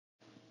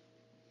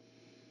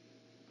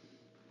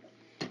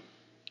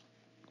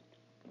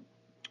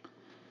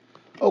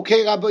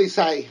Okay, Rabbi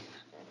Bezalel.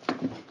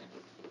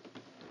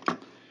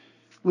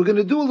 We're going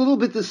to do a little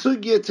bit of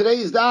sugya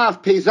today's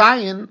daf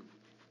Pezayin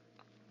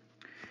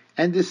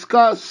and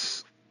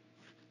discuss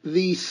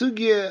the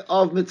sugya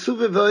of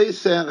Mitzuva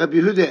ViOseh and Rabbi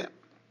Yehuda.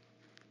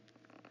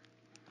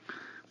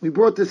 We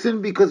brought this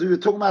in because we were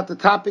talking about the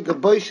topic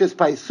of Boishes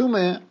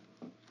Paisume,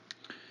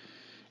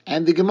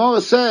 and the Gemara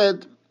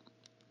said,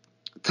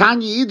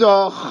 Tanya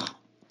Idoch,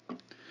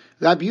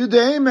 Rabbi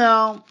Yehuda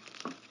Eimer,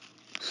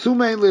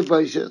 Sumein le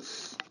Boishes.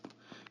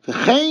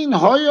 V'chein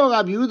hoyo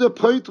Rabbi Yehuda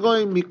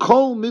poitroi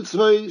mikol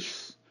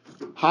mitzvahs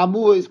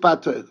hamuos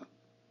b'Torah.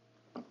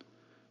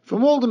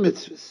 From all the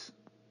mitzvahs.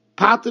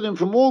 Parted him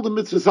from all the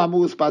mitzvahs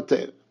hamuos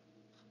b'Torah.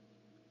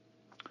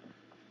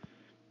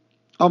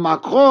 O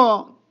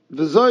makro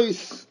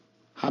v'zois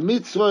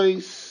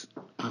hamitzvahs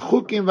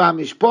hachukim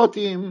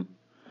v'hamishpotim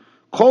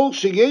kol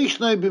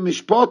sheyeshnoi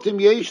b'mishpotim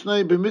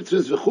yeshnoi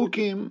b'mitzvahs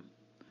v'chukim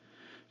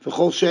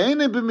v'chol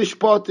she'enei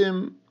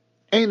b'mishpotim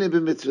enei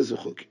b'mitzvahs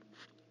v'chukim.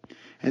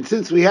 And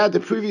since we had the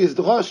previous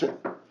drasha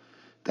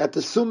that the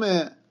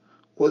sumeh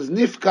was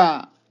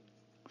nifka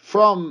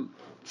from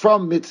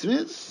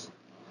mitzvahs,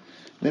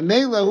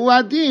 memela hu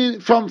adin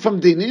from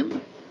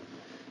dinim,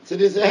 so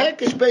there's a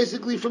hekesh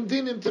basically from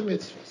dinim to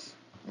mitzvahs.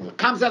 It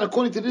comes out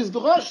according to this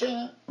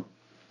drasha,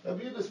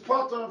 Rabbi Yehuda's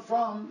potter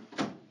from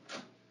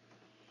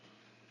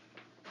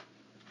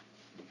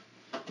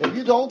Rabbi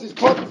Yehuda holds his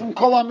potter from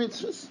kol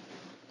mitzvahs.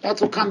 That's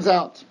what comes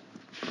out.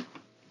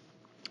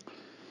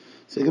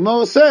 So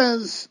Gemara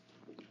says,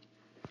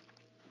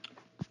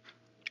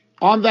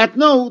 on that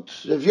note,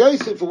 if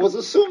ViOseh was a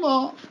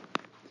sumo,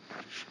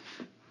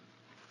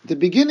 the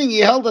beginning he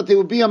held that there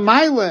would be a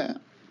mile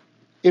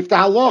if the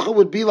halacha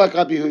would be like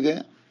Rabbi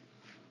Yehuda.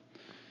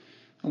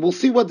 And we'll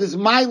see what this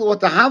mile, what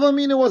the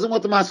havamina was and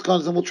what the maskon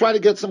is, and we'll try to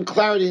get some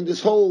clarity in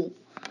this whole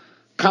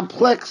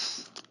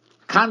complex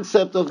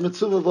concept of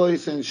Mitzuva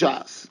ViOseh and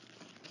Shas.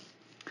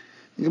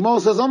 The Gemara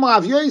says, Omar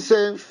Rav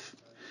Yosef,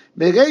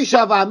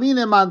 Mereisha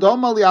v'amine man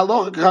d'omar li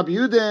halacha k'Rabbi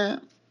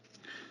Yehuda,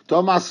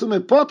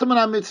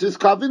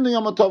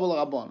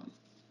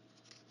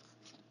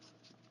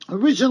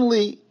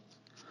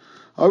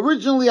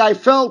 originally, I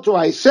felt or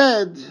I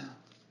said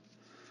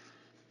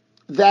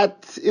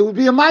that it would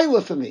be a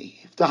milah for me.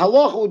 If the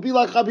halacha would be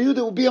like Rabbi Yehuda,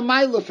 it would be a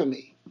milah for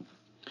me.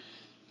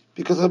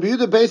 Because Rabbi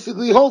Yehuda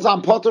basically holds,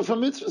 I'm potter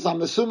from mitzvahs,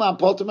 I'm assuming I'm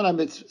potter from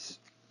mitzvahs.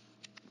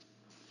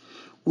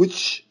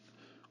 Which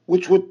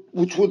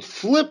would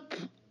flip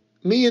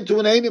me into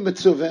an Einei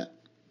Mitzuva,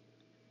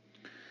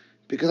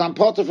 because I'm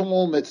potter from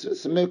all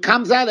mitzvahs. And it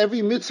comes out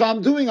every mitzvah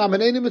I'm doing, I'm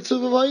an Einei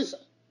Mitzuva ViOseh.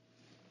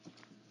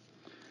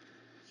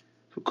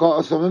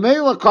 So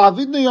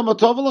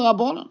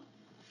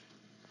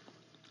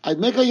I'd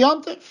make a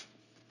yomtev.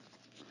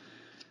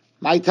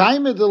 My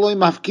time is Eloi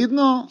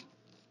mafkidno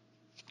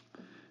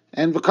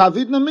and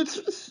v'kavidno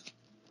mitzvahs.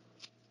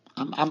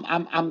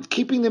 I'm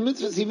keeping the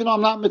mitzvahs even though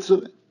I'm not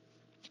mitzvah.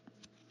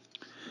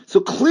 So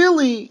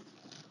clearly,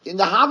 in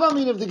the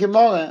Havamin of the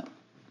Gemara,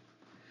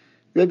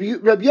 Rabbi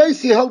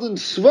Yossi held in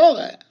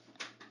Svara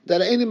that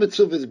Einei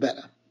Mitzuva is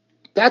better.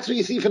 That's what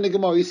you see from the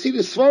Gemara. You see the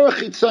Svara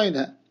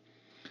Chitzoina.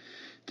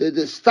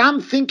 The stam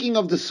thinking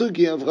of the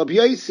sugya of Rabbi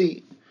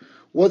Yossi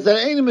was that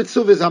Einei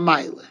Mitzuva is a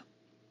mile.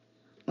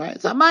 Right?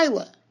 It's a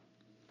mile.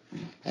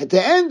 At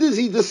the end is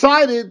he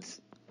decided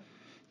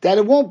that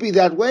it won't be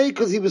that way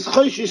because he was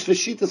choshish for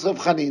Shitas Rav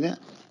Chanina.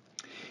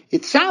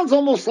 It sounds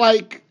almost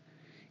like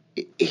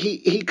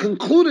he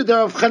concluded that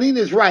Rav Chanina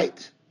is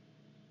right.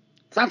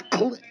 It's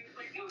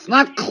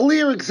not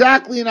clear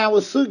exactly in our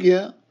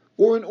sugya,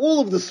 or in all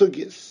of the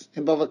sugyas,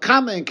 in Bava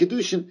Kamma and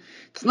Kedushin,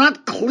 it's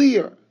not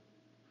clear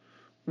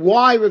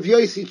why Rav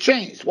Yossi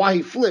changed, why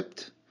he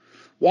flipped.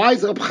 Why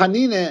is Rav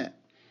Chanina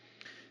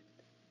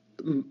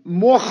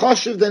more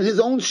choshev than his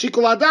own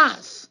Shikol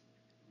Adas,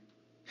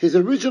 his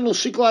original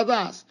Shikol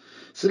Adas?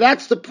 So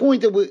that's the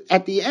point that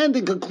at the end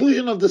and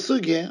conclusion of the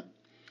sugya,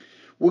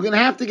 we're going to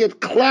have to get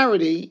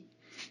clarity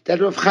that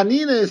Rav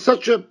Chanina is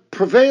such a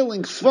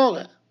prevailing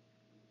svara.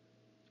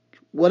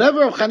 Whatever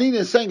Rav Chanina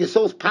is saying is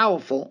so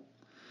powerful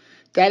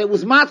that it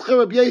was matcha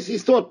Rabbi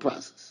Yossi's thought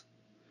process,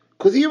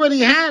 because he already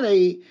had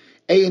an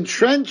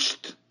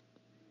entrenched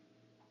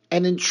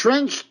mahalach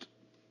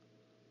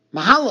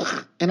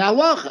in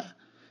halacha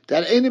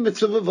that Einei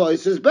Mitzuva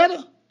ViOseh is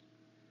better.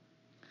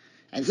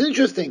 And it's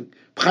interesting.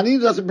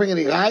 Chanina doesn't bring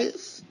any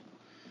rayas.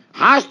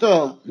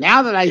 Hashto,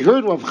 now that I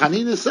heard what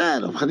Chanina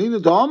said, Rav Chanina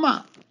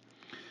Doma,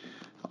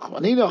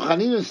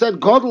 Chanina said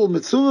Gadol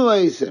Mitzuva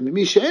ViOseh,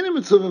 mi she'enei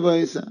Mitzuva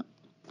ViOseh.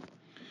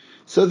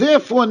 So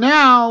therefore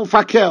now,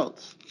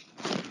 fakelt.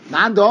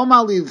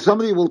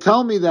 Somebody will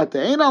tell me that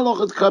the ein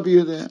halacha is Rabbi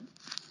Yehuda.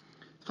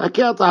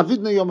 Fakelt,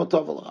 avidnu yom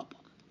tov l'Rabban.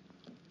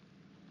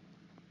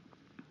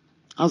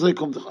 Also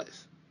kommt der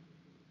Reis.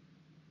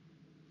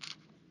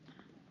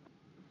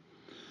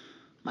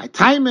 My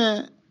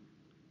time,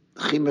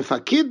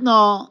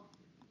 chimefakidno,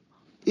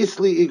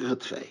 isli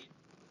igratfei.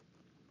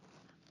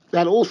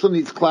 That also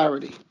needs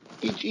clarity.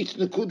 Each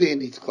nekudah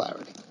needs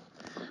clarity.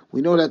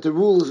 We know that the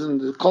rules in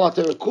the Kol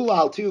HaTorah Kula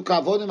Al Tiyu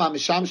Kavodim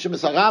HaMisham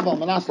Shemisarav Al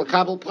Manas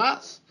LaKabel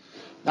Pras.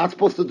 Not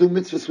supposed to do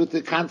mitzvahs with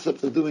the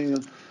concept of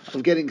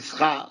getting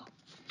schar.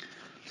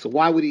 So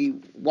why would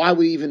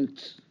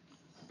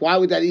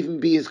that even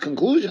be his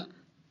conclusion?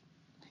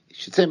 He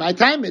should say, my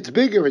time, it's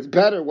bigger, it's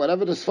better,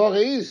 whatever the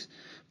svara is.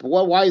 But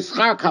why is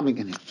schar coming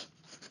in here?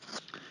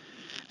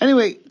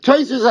 Anyway,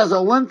 Tosfos has a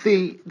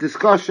lengthy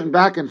discussion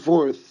back and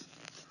forth.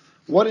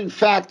 What in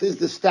fact is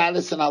the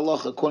status in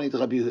halacha according to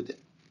Rabbi Yehuda?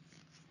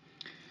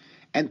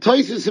 And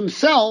Tosfos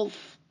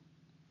himself,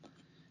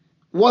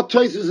 what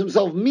Tosfos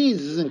himself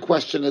means is in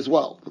question as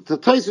well. But the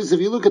Tosfos, if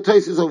you look at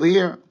Tosfos over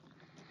here,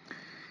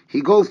 he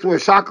goes through a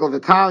shackle of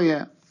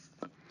Italia,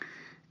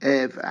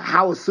 of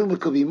how a summa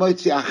could be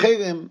moitzi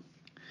acherim,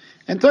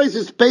 and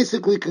Tosfos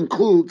basically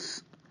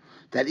concludes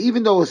that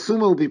even though a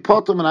summa will be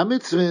potum and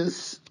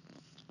mitzvahs,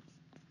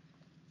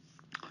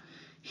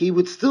 he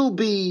would still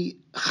be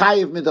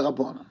chayiv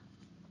midrabanan.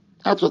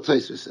 That's what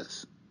Tosfos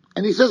says.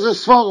 And he says a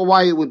svara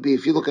why it would be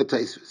if you look at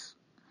Tosfos.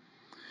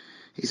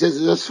 He says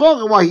there's a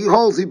svara why he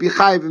holds he'd be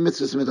chayiv in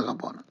mitzvahs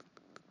midrabanan.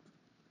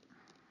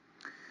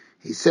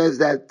 He says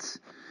that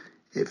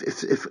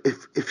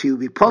if he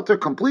would be potter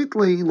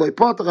completely, loy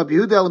potter Rabbi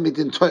Yehuda el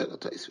midin Torah,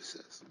 Tosfos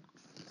says.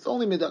 It's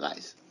only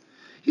midarais.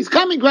 He's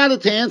coming rather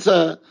to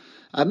answer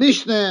a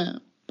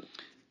Mishnah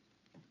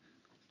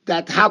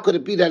that how could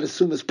it be that a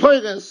summa is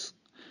poiras?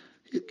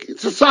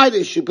 It's a side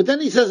issue, but then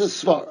he says a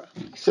svara.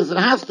 He says it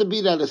has to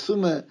be that a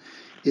summa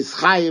is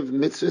chayiv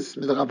mitzvahs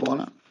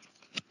midrabanan.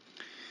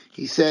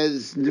 He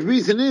says the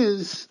reason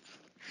is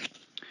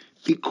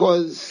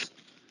because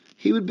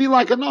he would be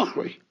like a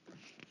nochri.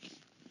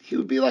 He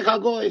would be like a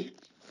goy.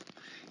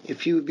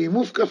 If he would be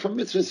mufka from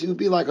mitzvahs, he would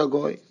be like a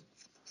goy.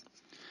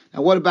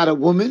 Now what about a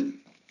woman?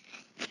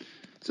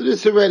 So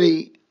this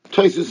already,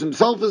 Tosfos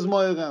himself is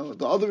moira,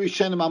 the other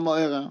Rishonim are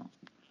moira.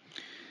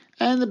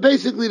 And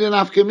basically the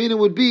nafkamina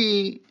would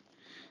be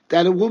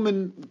that a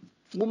woman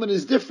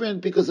is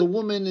different because a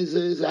woman has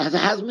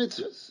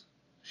mitzvahs.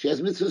 She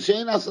has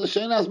mitzvahs,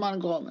 she'en has man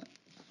gomer.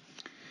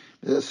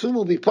 The summa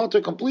will be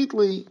potter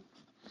completely.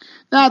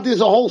 Now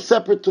there's a whole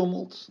separate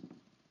tumult.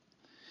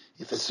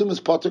 If a summa is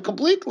potter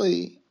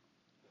completely,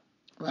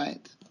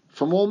 right,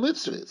 from all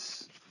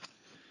mitzvahs,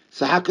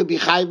 so how could it be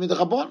chayiv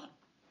midrabanan?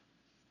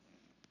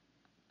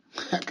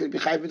 How could it be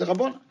chayiv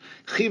midrabanan?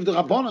 Chayiv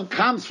midrabanan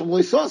comes from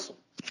ViOseh.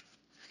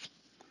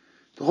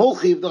 The whole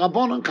chiv, the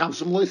Rabbanon, comes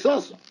from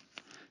ViOseh.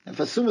 And if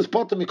a summa is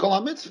potter mikol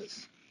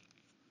ha-mitzvahs,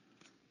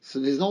 so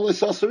there's no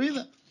ViOseh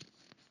either.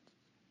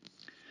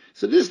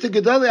 So this the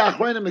Gadol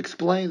Achronim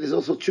explained. There's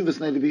also Tshuvas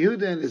Rabbi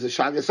Yehuda and there's a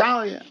Shagas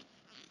Aliyah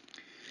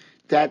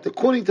that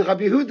according to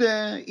Rabbi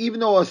Yehuda,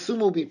 even though a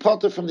summa will be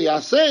potter from the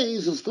aseis,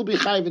 it'll still be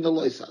chayiv in the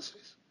lois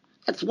aseis.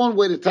 That's one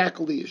way to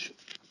tackle the issue,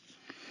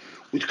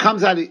 which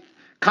comes out of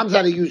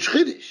huge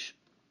chiddush.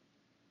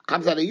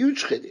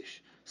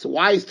 So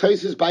why is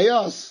Tosfos by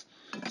us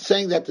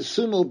saying that the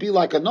summa will be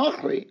like a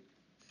nochri?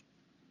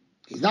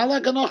 He's not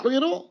like a nochri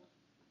at all.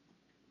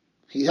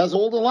 He has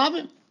all the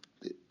lavim.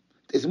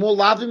 There's more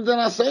lavim than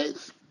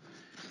aseis.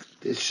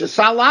 There's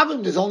shasal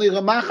lavim. There's only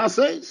ramach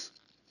aseis.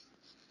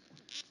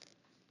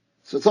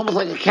 So it's almost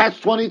like a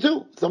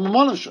catch-22. It's a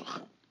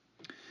monashach.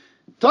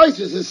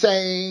 Tosfos is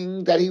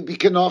saying that he'd be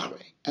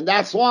kenochri, and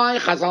that's why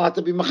Chazal had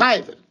to be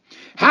mechayivim.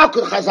 How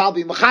could Chazal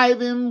be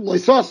mechayivim?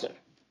 ViOseh,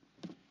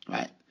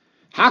 right?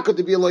 How could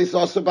there be a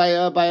ViOseh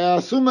by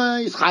a summa?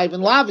 He's chayiv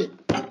in lavim.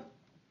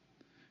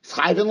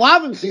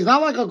 So he's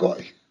not like a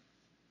goy.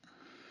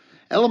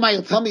 Elamai,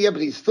 you'll tell me, yeah,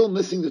 but he's still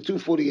missing the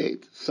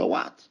 248. So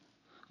what?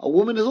 A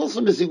woman is also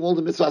missing all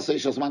the mitzvah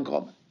seishas man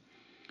komen.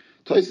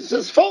 Tosfos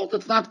says, fault,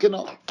 it's not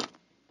kenoch.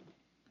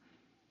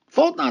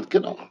 Fault, not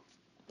kenoch.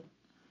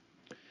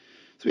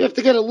 So we have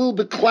to get a little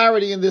bit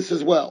clarity in this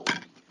as well.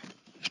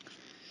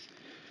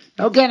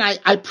 Now again,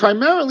 I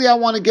primarily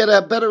want to get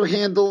a better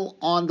handle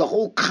on the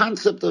whole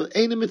concept of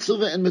Eina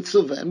Mitzuva and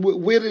Mitzuva, and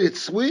where did it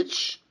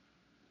switch?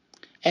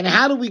 And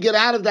how do we get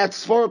out of that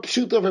Sfora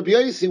Pshuta of Rabbi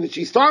Bezalel, which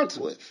he starts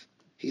with?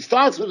 He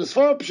starts with a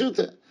Sfora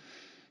Pshuta.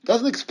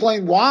 Doesn't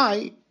explain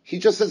why. He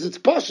just says it's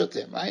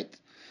Poshatim, right?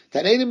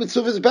 That Eina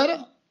Mitzuva is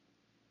better.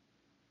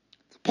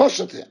 It's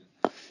Poshatim.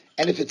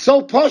 And if it's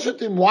so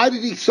Poshatim, why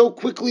did he so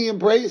quickly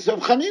embrace Rav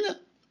Chanina?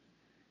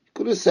 He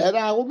could have said,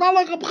 I hold not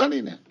like Rav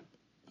Chanina.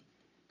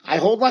 I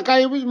hold like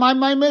I was my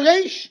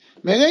Mereish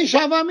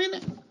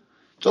Havamina.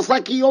 Just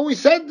like he always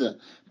said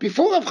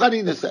before Rav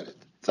Chanina said it.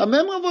 It's a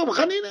memory of Rav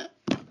Chanina.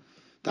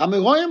 The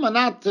Amiroyim are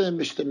not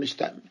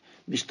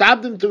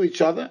mishtabdim to each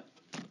other.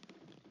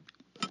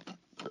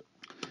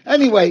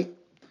 Anyway,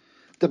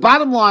 the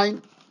bottom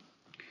line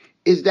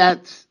is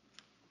that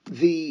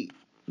the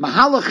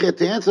Mahalach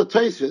to answer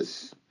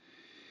Tosfos,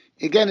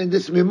 again in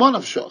this Mimon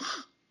of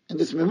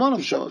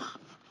Shoch,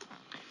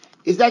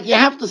 is that you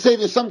have to say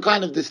there's some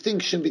kind of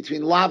distinction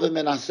between lavim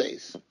and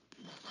aseis.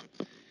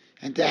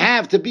 And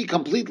to be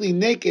completely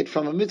naked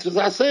from a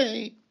mitzvah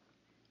asei,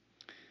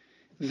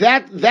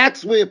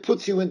 that's where it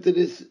puts you into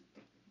this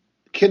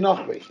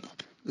kenochri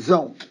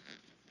zone.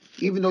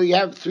 Even though you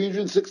have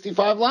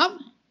 365 lavim,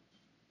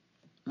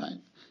 right?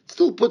 It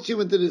still puts you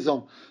into the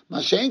zone.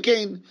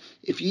 Mashenkein,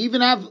 if you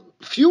even have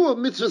fewer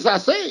mitzvahs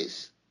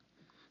aseis,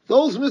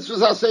 Those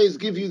mitzvahs I'll say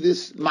give you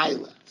this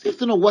maila. So you have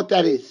to know what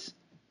that is.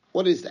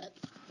 What is that?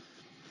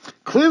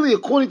 Clearly,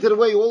 according to the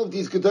way all of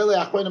these Gadol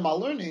Achronim are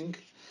learning,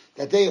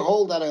 that they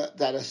hold that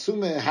a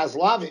sumah has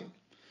lavim,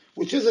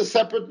 which is a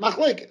separate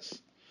machlekes.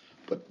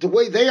 But the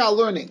way they are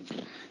learning,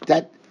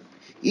 that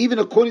even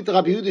according to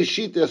Rabbi Yehuda's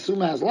sheet, the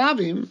sumah has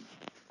lavim,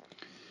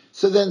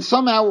 so then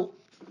somehow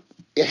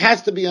it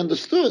has to be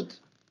understood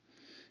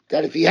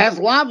that if he has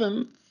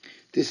lavim,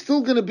 there's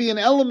still going to be an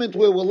element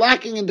where we're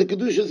lacking in the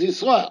Kedushas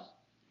Yisrael.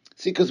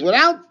 See, because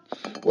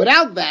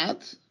without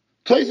that,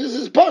 Tosfos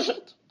is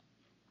poshet.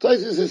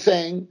 Tosfos is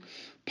saying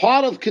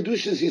part of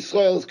Kedushas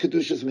Yisrael is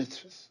Kedushas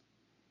Mitzvahs.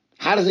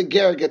 How does a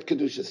ger get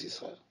Kedushas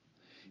Yisrael?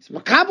 He's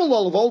makabel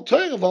all of all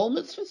Torah, of all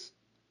mitzvahs.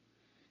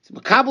 He's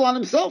makabel on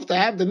himself to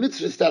have the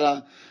mitzvahs that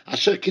are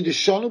asher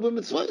Kiddushonu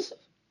b'mitzvahs.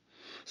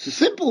 So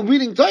simple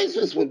reading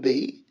Tosfos would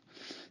be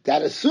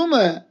that a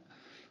sumah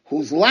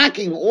who's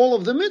lacking all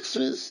of the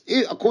mitzvahs,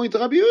 according to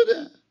Rabbi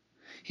Yehuda,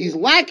 he's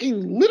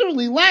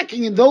literally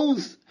lacking in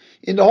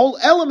the whole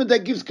element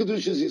that gives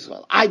Kedushas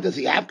Yisrael. Does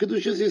he have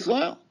Kedushas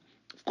Yisrael?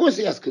 Of course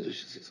he has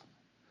Kedushas Yisrael.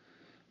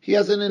 He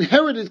has an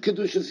inherited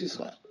Kedushas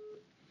Yisrael.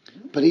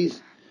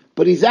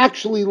 But he's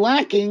actually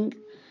lacking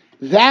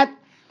that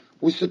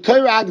which the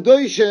Torah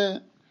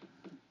Akdosha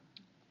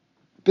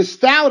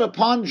bestowed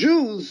upon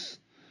Jews,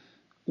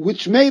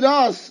 which made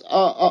us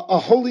a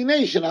holy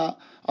nation, a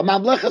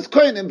Mamlechas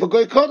Kohanim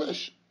v'Goy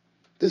Kodesh.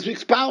 This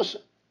week's Parsha.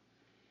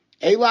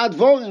 Eila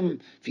Advorim,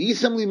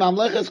 v'yisem li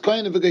Mamlechas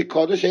Kohanim v'Goy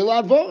Kodesh,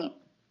 Eila Advorim.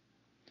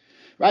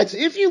 Right, so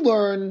if you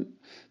learn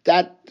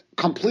that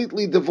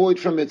completely devoid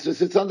from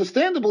mitzvahs, it's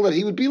understandable that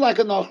he would be like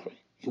a Nochri.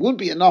 He wouldn't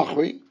be a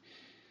Nochri,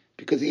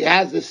 because he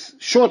has this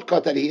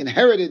shortcut that he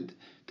inherited,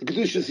 the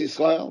Kedushas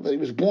Yisrael, that he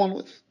was born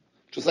with.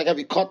 Just like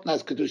every Kotan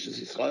has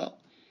Kedushas Yisrael.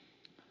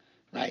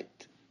 Right?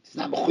 He's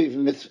not mechuyev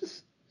in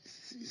mitzvahs.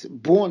 He's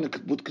born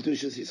with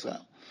Kedushas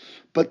Yisrael.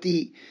 But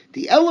the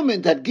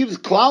element that gives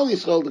Klal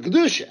Yisrael the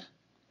Kedusha,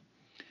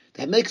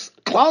 that makes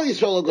Klal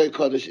Yisrael a great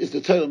Kodesh, is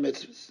the Torah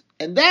mitzvahs.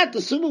 And that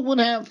the Summa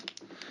wouldn't have.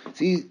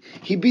 See,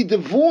 he'd be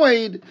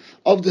devoid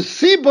of the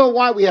Siba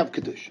why we have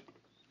Kedusha.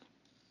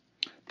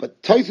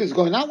 But Tosfos is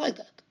going out like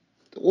that.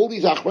 All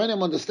these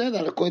Achronim understand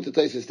that according to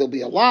Tosfos there'll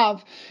be a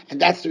lav,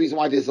 and that's the reason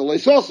why there's a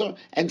ViOseh,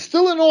 and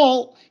still in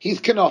all, he's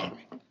Kenochri.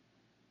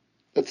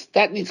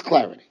 That needs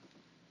clarity.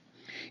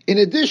 In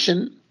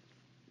addition,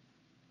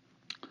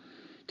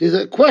 there's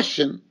a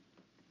question,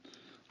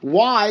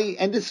 why,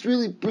 and this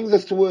really brings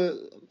us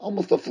to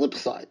almost a flip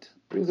side,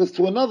 brings us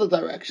to another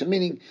direction,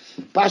 meaning,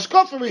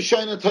 Bashkofa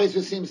Rishona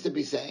Tosfos seems to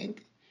be saying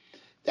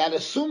that a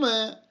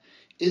sumah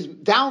is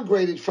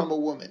downgraded from a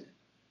woman,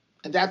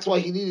 and that's why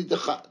he needed the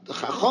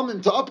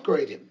Chachamim to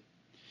upgrade him,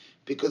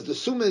 because the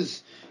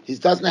sumah he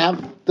doesn't have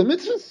the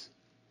mitzvahs.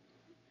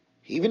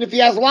 Even if he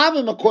has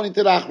lavim, according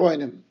to the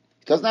Achronim,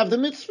 he doesn't have the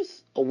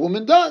mitzvahs. A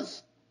woman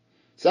does.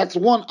 So that's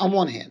one on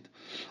one hand.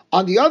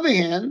 On the other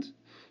hand,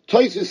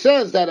 Tosfos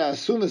says that a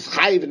sumah is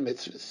chayiv in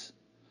mitzvahs.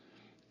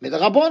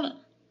 Midrabanan.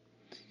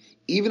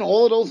 Even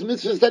all of those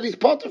mitzvahs that he's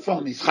potter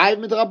from, he's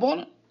chayiv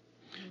midrabanan.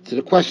 So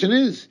the question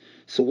is,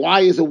 so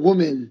why is a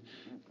woman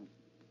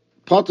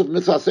part of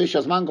mitzvah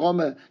shazman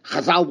gomer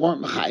Chazal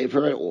weren't mechayiv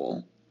her at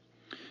all?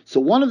 So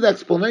one of the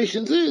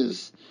explanations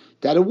is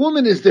that a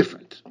woman is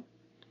different.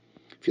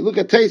 If you look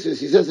at Tosfos,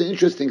 he says an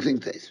interesting thing.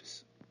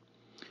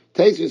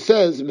 Tosfos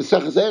says in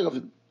Maseches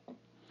Eruvin,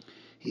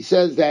 he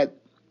says like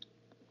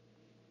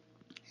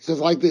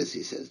this.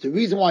 He says the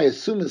reason why a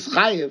sumah is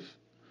chayiv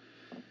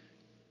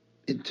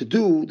to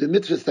do the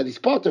mitzvahs that he's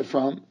potter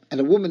from, and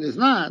a woman is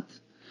not.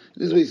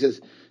 This is what he says: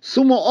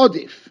 sumah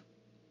odif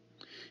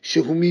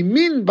shehu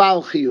mimin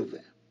bal chiyuv.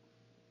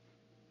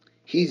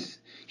 He's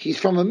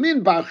from a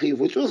min bal chiyuv,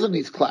 which also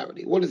needs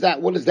clarity. What does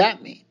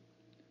that mean?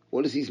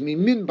 What does he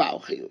mimin bal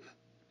chiyuv?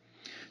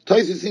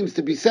 Tosfos seems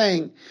to be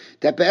saying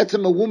that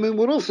be'etzem a woman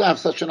would also have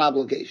such an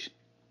obligation,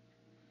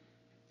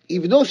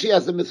 even though she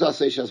has the mitzvah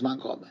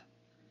shazman gomer,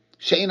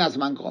 she'ein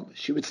hazman gomer,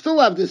 she would still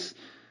have this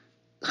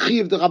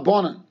chiyuv de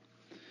rabbanan.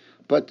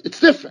 But it's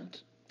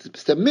different.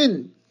 It's the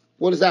min.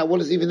 What is that? What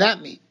does even that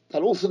mean?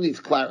 That also needs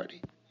clarity.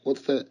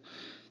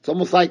 It's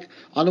almost like,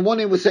 on the one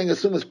hand we're saying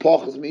assume is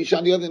pachas mish,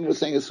 on the other hand we're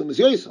saying assume is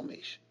yoisel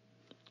mish.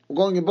 We're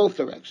going in both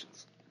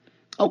directions.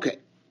 Okay.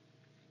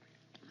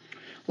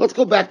 Let's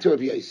go back to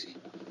Rabbi ViOseh.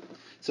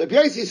 So Rabbi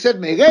ViOseh said,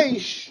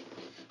 Mereish,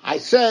 I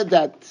said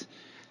that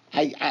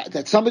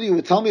that somebody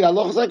would tell me that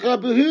Allah is like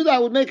Rabbi Yehuda, I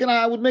would make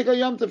a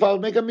Yom Tov, I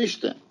would make a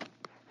Mishteh.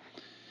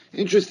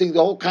 Interesting, the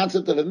whole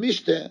concept of a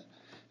Mishteh,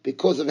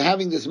 because of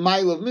having this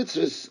mile of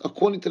mitzvahs,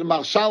 according to the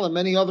Marshal and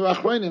many other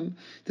Achronim,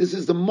 this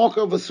is the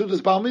mocker of a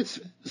Sudas Bar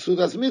Mitzvah, the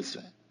Sudas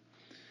Mitzvah.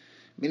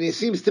 I mean, it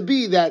seems to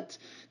be that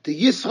the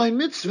Yisrael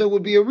Mitzvah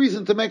would be a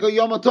reason to make a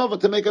Yom Tov,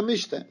 to make a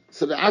Mishteh.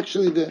 So that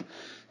actually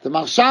the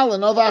Marshal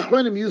and other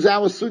Achronim use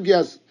our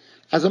Sugyas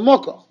as a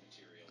mocker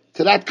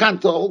to that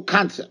whole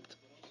concept.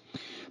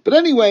 But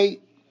anyway,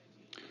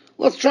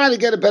 let's try to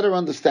get a better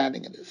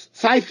understanding of this.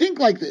 So I think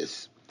like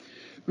this.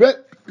 Rav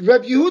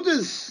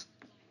Yehuda's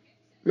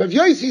Rav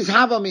Yosef's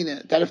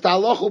Havamina, that if the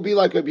halacha would be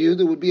like Rabbi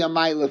Yehuda, would be a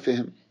maila for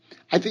him.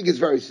 I think it's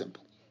very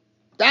simple.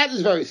 That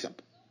is very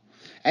simple.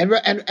 And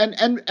Rabbi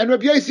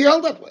Yossi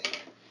held that way.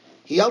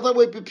 He held that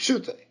way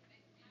b'pshuta.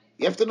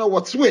 You have to know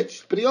what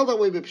switched, but he held that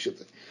way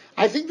b'pshuta.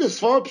 I think the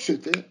Svar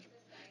pshuta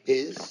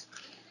is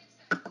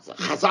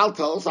Chazal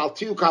tells al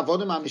tiyu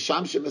kavodim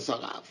amisham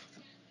shemesarav.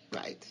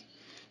 Right.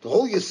 The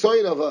whole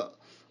yisoid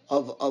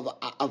of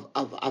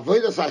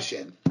avodas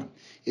Hashem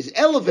is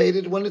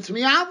elevated when it's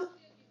mi'ava.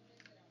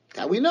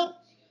 That we know.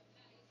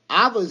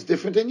 Ava is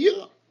different than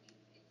Yira.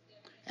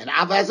 And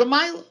Ava has a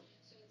Maila.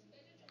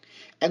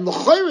 And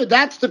l'choyre,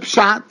 that's the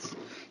pshat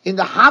in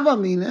the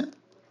Havamina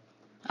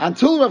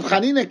until Rav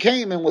Chanina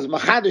came and was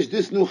machadish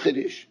this new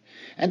chiddush.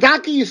 And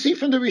Taka, you see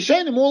from the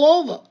Rishonim all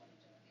over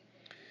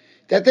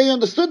that they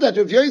understood that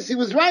Rav Yossi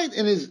was right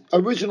in his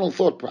original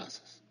thought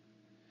process.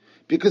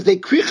 Because they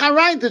kricha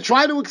right to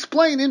try to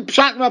explain in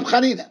pshat Rav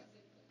Chanina.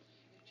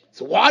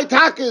 So why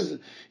Taka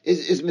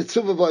is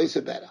Mitzuva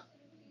ViOseh better?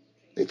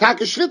 They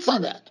take a schwitz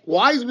on that.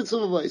 Why is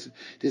Mitzuva ViOseh?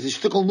 There's a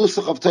shtickle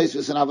nusach of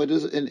Tosfos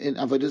in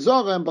Avodah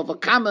Zarah and Bava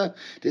Kamma.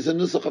 There's a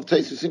nusach of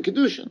Tosfos in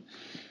Kedushin.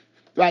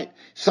 Right?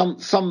 Some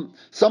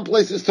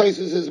places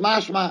Tosfos is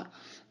mashma.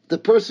 The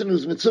person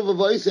who's Mitzuva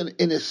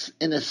ViOseh,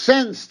 in a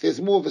sense,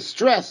 there's more of a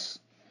stress.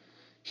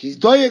 He's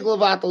doyeg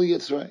levatel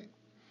yitzrei.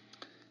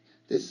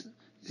 There's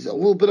a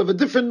little bit of a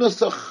different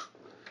nusach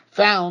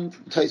found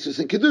Tosfos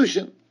in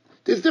Kedushin.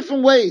 There's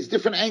different ways,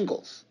 different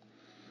angles.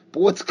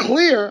 But what's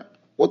clear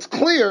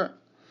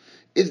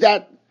is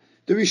that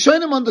the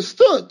Rishonim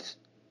understood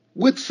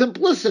with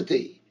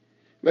simplicity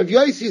Rav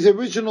Yossi's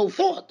original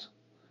thought,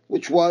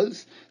 which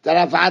was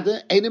that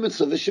Avada Ein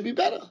Mitzvah should be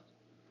better.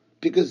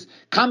 Because it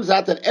comes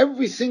out that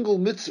every single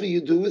mitzvah you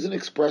do is an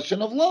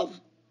expression of love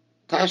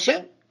to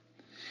Hashem.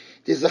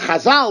 There's a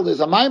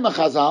Maimah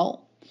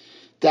Chazal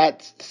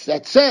that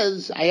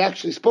says, I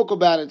actually spoke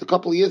about it a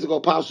couple of years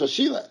ago, Parashat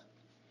Shiur,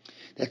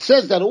 that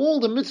says that all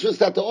the mitzvahs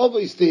that the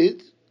Avos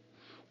did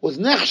was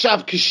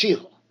nechshav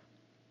k'shir.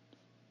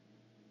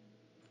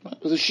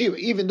 It was a shira,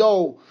 even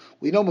though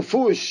we know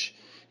Mefurish,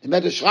 the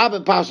Medrash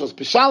Rabbin Parshas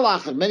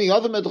Peshalach, and many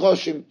other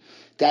Medrashim,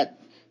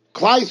 that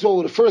Klal Yisrael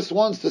were the first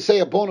ones to say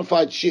a bona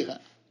fide shira.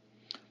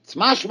 It's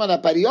mashma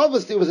that by the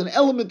Avos there was an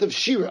element of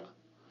shira.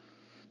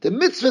 The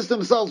mitzvahs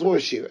themselves were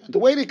a shira. And the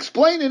way to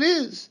explain it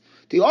is,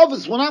 the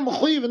Avos were not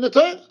mechuyev in the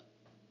Torah.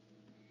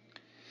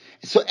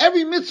 So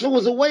every mitzvah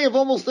was a way of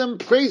almost them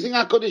praising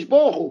HaKadosh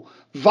Baruch Hu,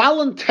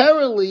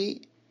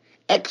 voluntarily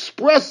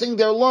expressing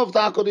their love to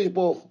HaKadosh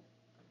Baruch Hu.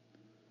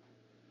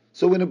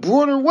 So in a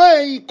broader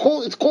way,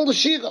 it's called a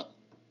shira.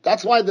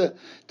 That's why the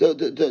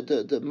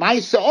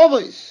Maisa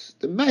Avos,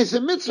 the Maisa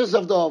Mitzvahs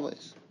of the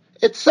Avos,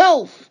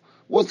 itself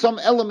was some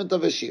element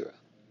of a shira.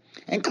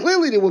 And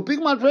clearly there were big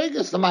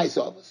madregas, the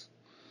Maisa Avos.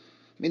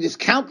 I mean, there's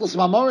countless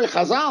Mamorei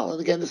Chazal, and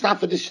again, it's not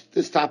for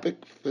this topic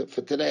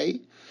for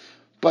today,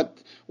 but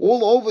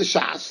all over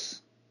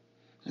Shas,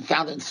 and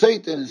found in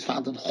Seitan, it's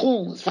found in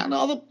Chul, it's found in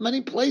other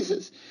many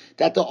places,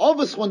 that the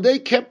Avos, when they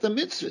kept the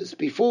mitzvahs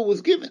before it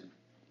was given,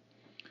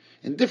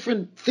 and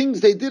different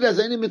things they did as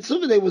any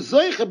mitzvah, they were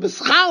zoicha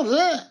b'schal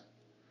zeh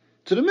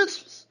to the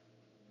mitzvahs.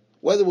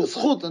 Whether it was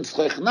chut and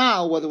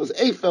schlechnal, whether it was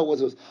efer,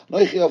 whether it was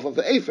noichi of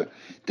the efer,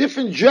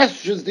 different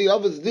gestures the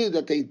others did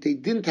that they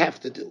didn't have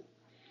to do.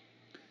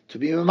 To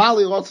be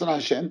Mamali Rotzon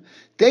Hashem,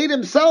 they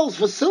themselves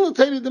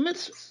facilitated the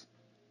mitzvahs.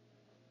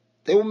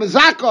 They were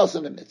mezakos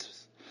in the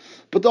mitzvahs.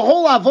 But the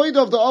whole avodah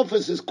of the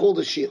office is called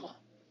a shira.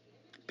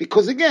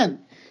 Because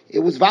again, it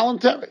was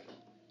voluntary.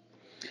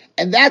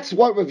 And that's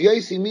what Rav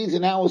Yossi means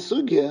in our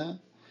sugya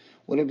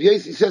when Rav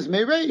Yossi says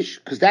Meireish,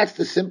 because that's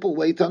the simple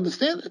way to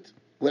understand it,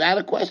 without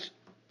a question.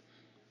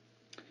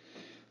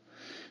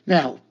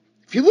 Now,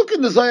 if you look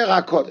in the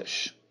Zohar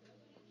HaKodesh,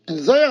 in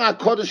the Zohar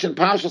HaKodesh in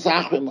Parshas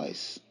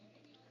Achrimos,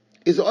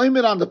 is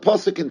oimed on the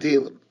Pasuk in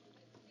Tehillim.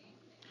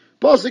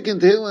 Pasuk in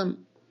Tehillim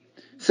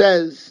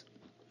says,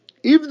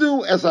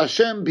 Ivdu es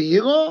Hashem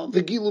b'yiro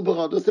v'gilu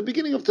b'rod. That's the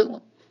beginning of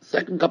Tehillim,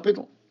 second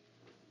capital.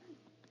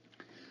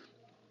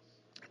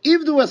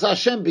 Ivdu es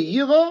Hashem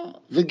b'yiro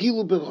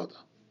v'gilu b'rod.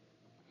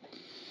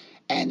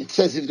 And it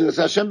says, Ivdu es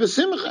Hashem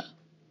b'simcha.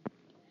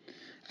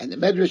 And the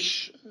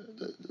Medrash,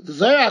 the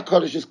Zohar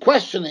HaKodesh is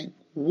questioning,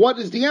 what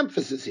is the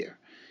emphasis here?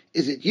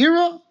 Is it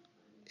yiro?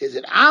 Is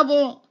it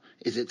avo?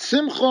 Is it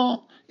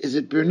simcha? Is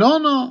it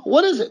birnona?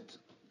 What is it?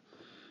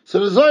 So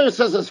the Zohar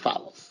says as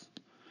follows.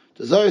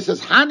 The Zohar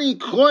says, Hani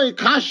kroi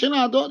kashin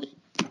adoni.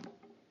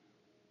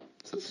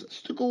 It's a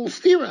shtukul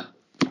stira.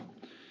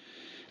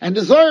 And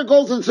the Zohar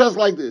goes and says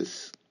like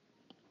this.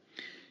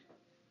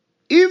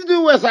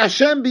 Ivdu es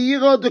Hashem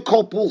b'yiro de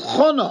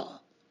kopulchona,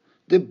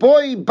 the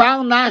boy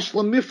bal nash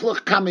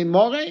lemiflach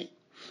kamimore,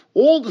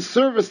 all the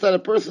service that a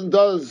person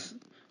does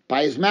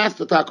by his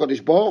master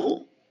HaKadosh Baruch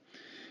Hu,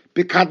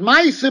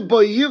 b'kadmaise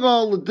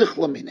b'yiro l'dich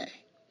laminei.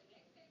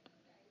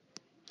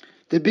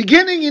 The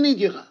beginning you need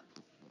yira.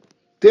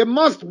 There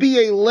must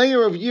be a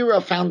layer of yira,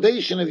 a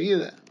foundation of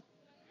yira.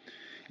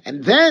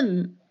 And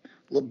then,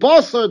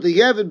 l'basar the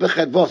yevid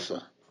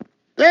b'chedvasa.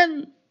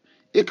 Then,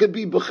 it could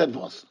be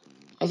b'chedvasa.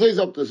 As is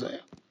up the Zohar.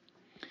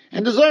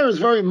 And the Zohar is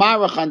very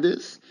marach on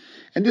this.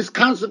 And this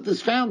concept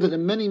is founded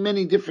in many,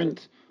 many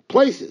different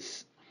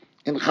places.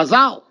 In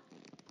Chazal,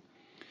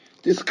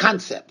 this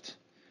concept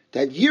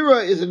that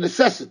Yira is a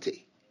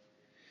necessity.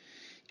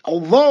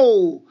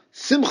 Although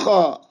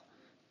Simcha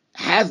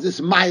has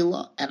this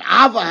Maila, and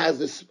Ava has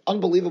this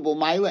unbelievable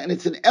Maila, and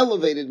it's an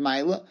elevated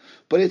Maila,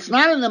 but it's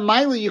not in a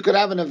Maila you could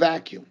have in a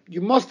vacuum.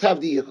 You must have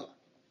the Yira.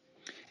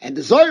 And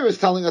the Zohar is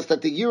telling us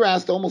that the Yira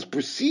has to almost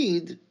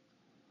precede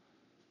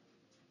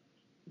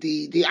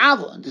the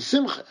Ava, the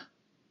Simcha.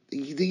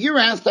 The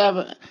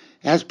Yira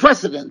has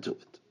precedent to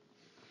it.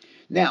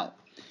 Now,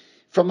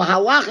 from a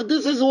halacha,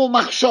 this is all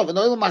machshava, an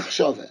oil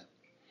machshava.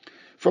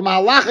 From a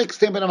halachic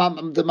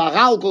standpoint, the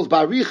Maral goes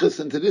barichas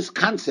into this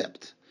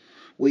concept,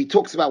 where he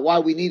talks about why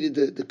we needed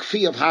the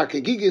kfi of Har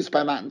Kegigis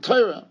by Matan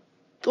Torah.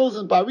 Goes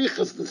in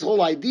barichas, this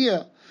whole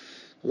idea.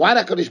 Why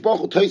did HaKadosh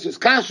Baruch Hu toises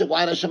kasha?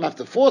 Why did Hashem have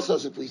to force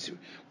us? If we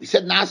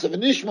said Nasav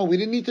and Ishmael, we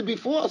didn't need to be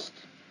forced.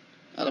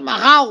 And the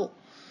Maral,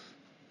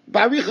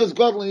 barichas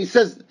Gadol, and he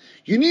says,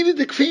 you needed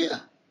the kfiyah.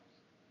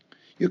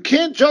 You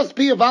can't just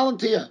be a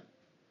volunteer.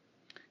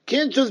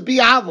 Can't just be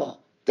Ava.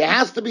 There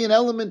has to be an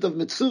element of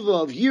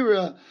Mitzuva, of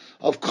Yira,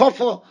 of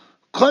Kofa,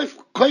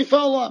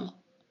 Olam.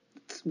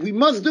 We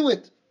must do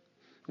it.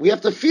 We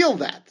have to feel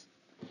that.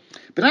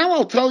 But now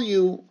I'll tell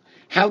you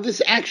how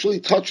this actually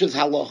touches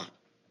halacha.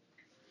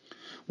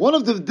 One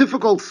of the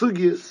difficult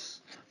sugyas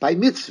by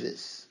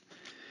mitzvahs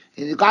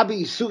in the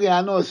Gabi Sugya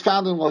I know is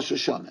found in Rosh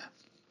Hashanah.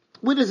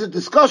 Where there's a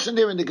discussion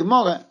there in the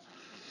Gemara,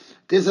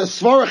 there's a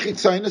svara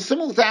chitzayna,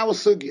 similar to our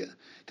sugya,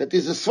 that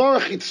there's a svara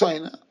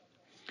chitzayna,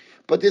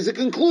 but there's a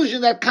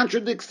conclusion that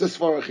contradicts the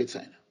svara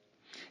chitzayna.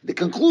 The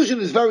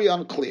conclusion is very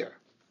unclear.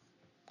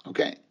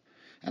 Okay?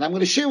 And I'm going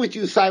to share with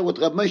you what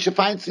Rav Moshe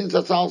Feinstein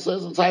Zatzal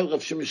says, and what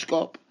Rav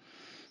Shimishkop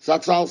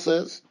Zatzal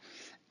says,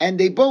 and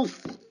they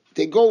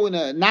go in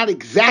a not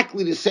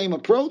exactly the same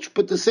approach,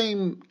 but the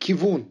same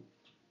kivun.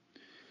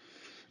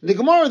 The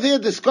Gemara there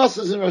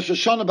discusses in Rosh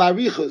Hashanah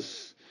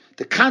Barichas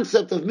the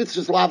concept of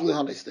mitzvahs lav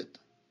lehonestit,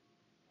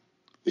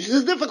 which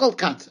is a difficult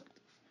concept,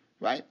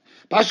 right?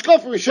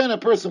 Bashkof Rishon, a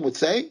person would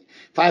say,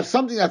 if I have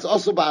something that's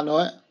also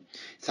ba'anoah,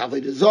 it's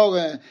avodah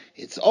zorah,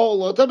 it's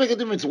all, it doesn't make a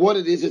difference what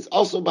it is, it's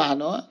also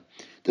ba'anoah.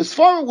 The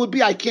svara would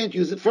be, I can't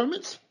use it for a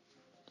mitzvah.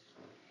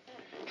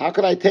 How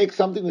could I take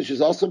something which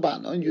is also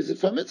ba'anoah and use it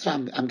for a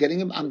mitzvah?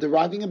 I'm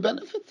deriving a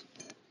benefit.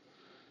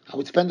 I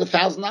would spend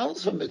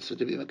 $1,000 for a mitzvah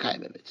to be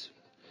mekayim a mitzvah.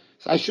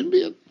 So I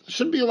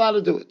shouldn't be allowed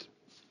to do it.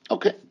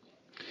 Okay.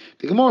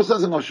 The Gemara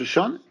says in Rosh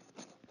Hashanah,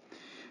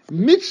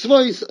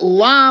 mitzvahs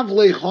lav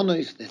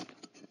leichonos din.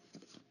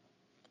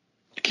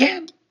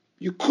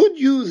 You could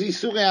use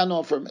Isurei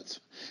Hanoah for a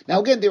mitzvah. Now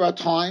again, there are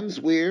times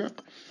where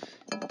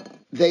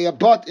they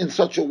abut in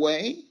such a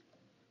way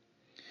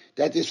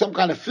that there's some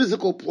kind of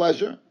physical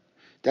pleasure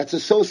that's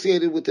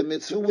associated with the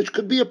mitzvah, which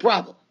could be a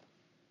problem.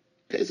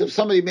 Okay, so if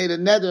somebody made a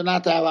neder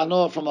not to have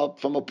Hanoah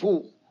from a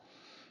pool,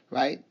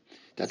 right?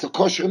 That's a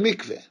kosher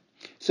mikveh.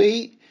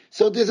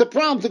 So there's a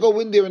problem to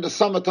go in there in the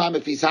summertime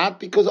if he's hot,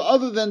 because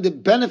other than the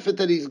benefit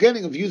that he's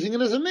getting of using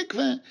it as a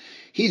mikveh,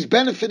 he's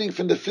benefiting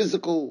from the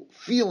physical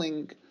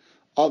feeling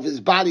of his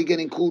body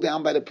getting cooled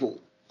down by the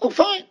pool. Oh,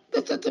 fine.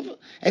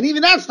 And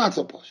even that's not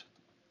so posh.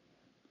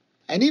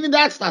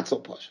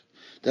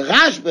 The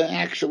Rashba,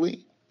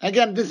 actually,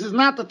 again, this is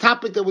not the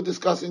topic that we're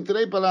discussing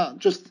today,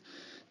 but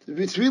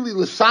it's really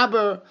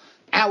l'saber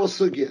our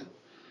sugya.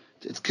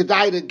 It's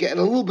kedai to get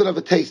a little bit of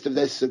a taste of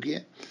this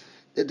sugya.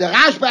 The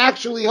Rashba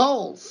actually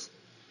holds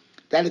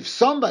that if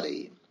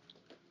somebody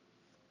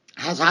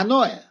has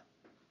hanoah,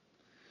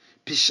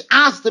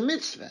 pish'as the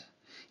mitzvah,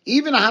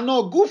 even a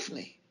hanoah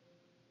gufni,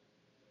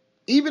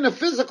 even a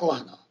physical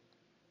hanoah,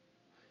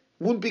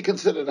 wouldn't be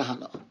considered a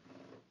hanoah.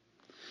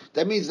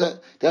 That means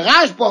that the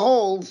Rashba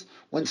holds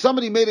when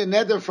somebody made a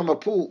neder from a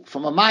pool,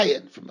 from a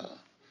mayan, from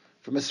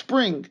a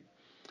spring,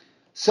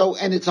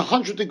 and it's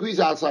 100 degrees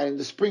outside, and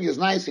the spring is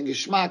nice, and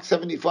Geshmak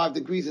 75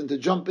 degrees, and to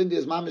jump in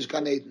there's mamish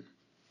Gan Eden.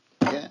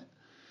 Yeah,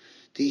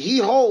 he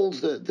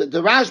holds the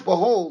Rashba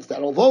holds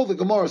that although the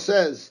Gemara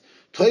says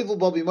that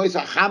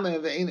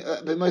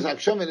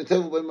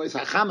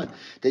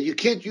you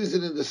can't use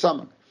it in the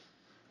summer,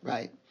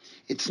 right?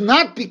 It's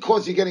not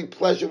because you're getting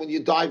pleasure when you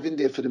dive in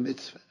there for the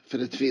mitzvah, for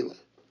the tefillah.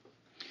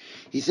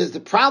 He says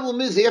the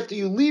problem is after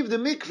you leave the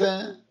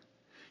mikveh,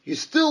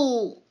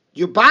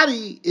 your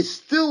body is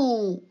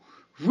still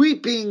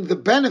reaping the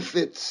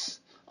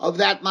benefits of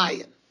that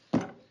mayan.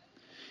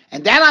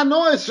 And that I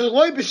know is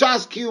shaloi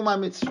b'shas kiyum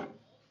ha-mitzvah.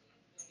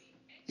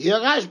 Here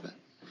Rashba.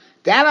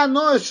 That I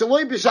know is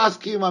shaloi b'shas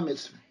kiyum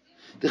ha-mitzvah.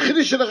 The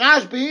chiddush of the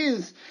Rashba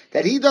is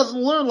that he doesn't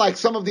learn like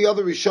some of the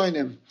other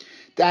Rishonim,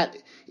 that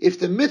if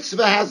the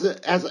mitzvah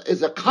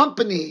is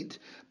accompanied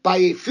by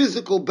a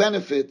physical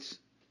benefit,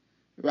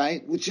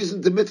 right, which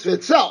isn't the mitzvah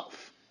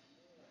itself,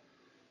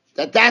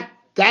 that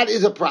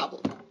is a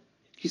problem.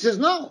 He says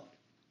no.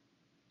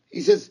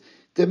 He says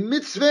the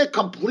mitzvah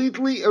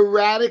completely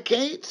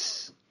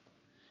eradicates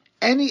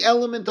any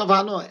element of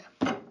hanoah.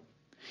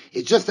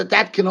 It's just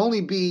that can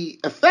only be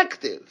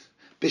effective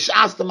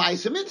b'shas the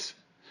ma'aseh mitzvah.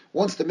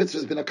 Once the mitzvah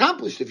has been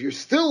accomplished, if you're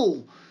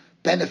still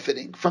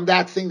benefiting from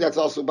that thing that's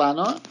also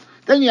ba'anoah,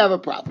 then you have a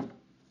problem.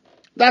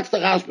 That's the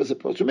Rashba's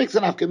approach. We mix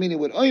an afkamini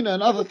with oina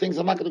and other things.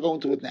 I'm not going to go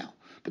into it now,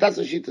 but that's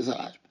the shittas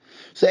Rashba.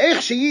 So ech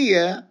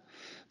sheyiyeh,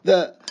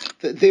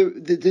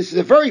 this is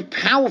a very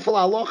powerful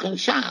halacha in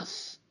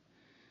Shas,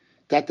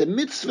 that the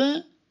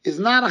mitzvah is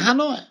not a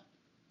hanoah.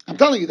 I'm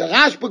telling you, the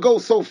Rashba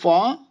goes so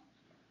far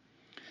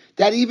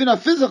that even a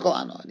physical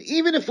hanoah,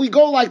 even if we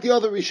go like the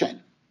other Rishonim,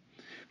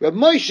 Reb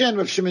Moshe and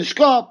Reb Shimon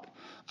Shkop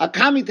are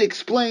coming to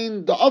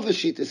explain the other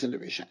shittas in the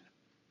Rishonim.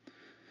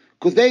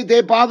 Because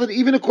they bothered,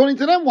 even according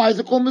to them, why is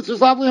it called mitzvahs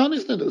lavli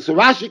hanis to do? So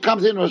Rashi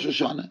comes in Rosh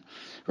Hashanah.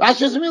 Rashi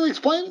doesn't really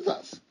explain it to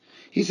us.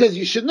 He says,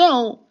 you should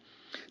know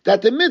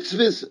that the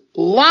mitzvahs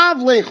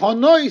lavli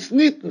hanois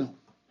nitnu.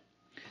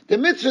 The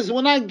mitzvahs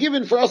were not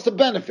given for us to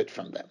benefit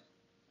from them.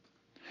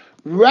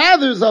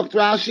 Rather, sagt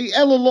Rashi,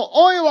 elo lo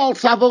oil al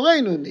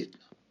savoreinu nitnu.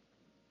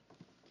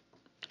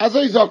 As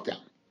I zogt down.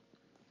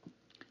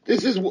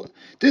 This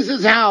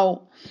is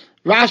how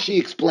Rashi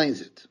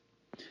explains it.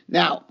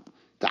 Now,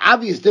 the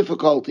obvious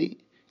difficulty,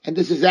 and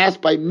this is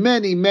asked by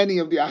many, many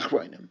of the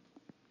Achronim,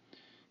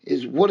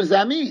 is what does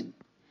that mean?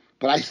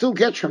 But I still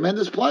get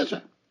tremendous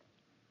pleasure.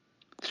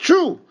 It's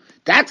true.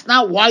 That's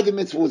not why the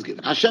mitzvah was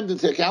given. Hashem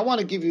didn't say, okay, I want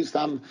to give you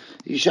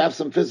you should have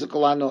some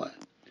physical anoah.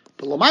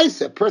 But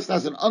l'maaseh, a person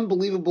has an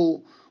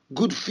unbelievable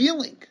good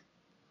feeling,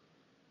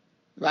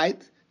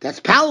 right? That's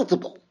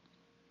palatable,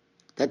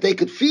 that they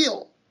could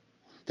feel,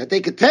 that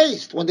they could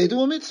taste when they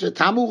do a mitzvah.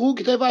 Tamuhu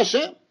k'tev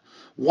Hashem.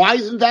 Why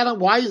isn't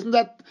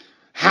that?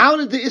 How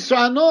did the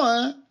Isra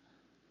Noah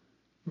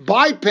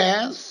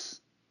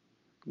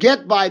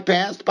get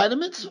bypassed by the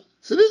mitzvah?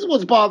 So this is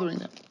what's bothering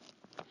them.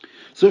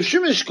 So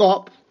Shimon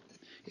Shkop,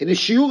 in his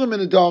Shiurim in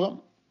the Dorim,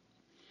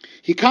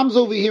 he comes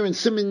over here in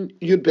Siman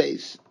Yud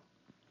Beis,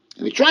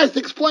 and he tries to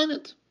explain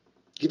it.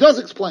 He does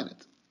explain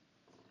it.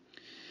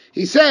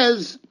 He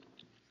says,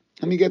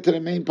 let me get to the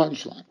main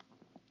punchline.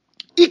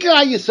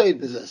 Ikar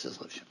Yesod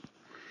b'zeh.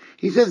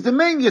 He says the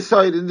main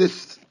Yesod in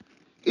this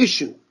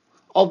issue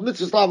of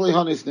mitzvahs lavli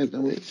hanis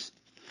nitnu is,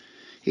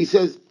 he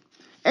says,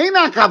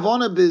 Eina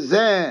kavona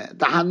b'zeh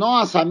the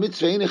hanoah sa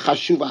mitzvah eina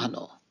chashuva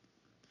hanoah.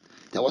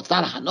 That what's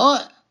not a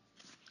hanoah,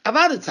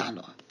 avad it's a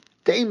hanoah.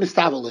 Te'im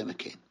mistavel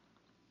le'mekin.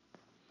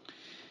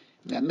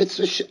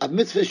 A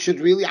mitzvah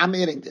should really, I'm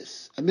adding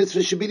this, a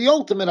mitzvah should be the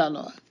ultimate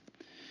hanoah.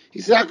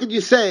 He says, how could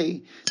you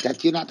say that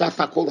that's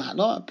not called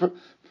hanoah?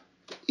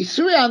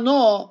 Isuri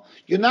hanoah,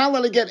 you're not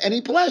allowed to get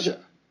any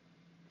pleasure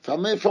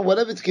from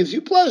whatever it gives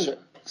you pleasure.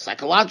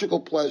 Psychological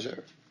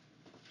pleasure,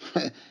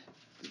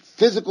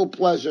 physical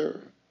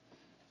pleasure,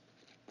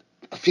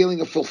 a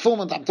feeling of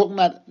fulfillment. I'm talking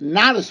about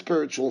not a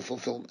spiritual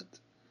fulfillment.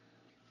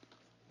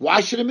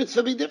 Why should a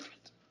mitzvah be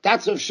different?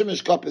 That's what Shimon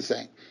Shkop is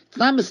saying. It's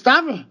not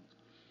mistavra. He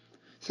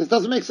says it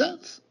doesn't make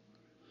sense.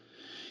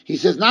 He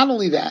says not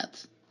only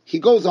that, he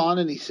goes on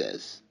and he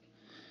says,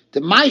 the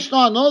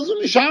Maishna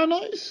Anozu Mishar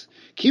Nois,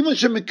 Kivon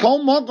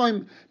Shemikol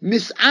Mogoim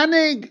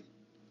Misaneg,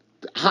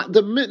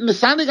 the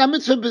Misaneg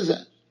HaMitzvah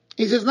B'zeh.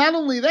 He says, not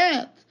only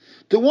that,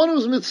 the one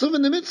who's mitzvah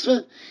in the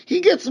mitzvah,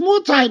 he gets more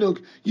tainug.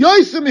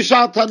 Yoyse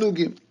mishal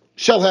tanugim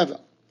shel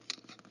hevel.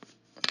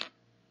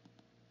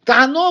 The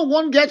hanoah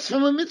one gets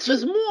from a mitzvah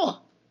is more.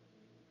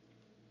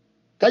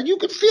 That you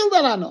could feel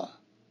that hanoah.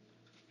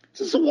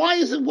 So why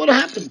is it, what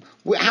happened?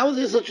 How is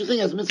there such a thing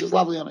as mitzvahs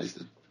lavli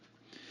hanis?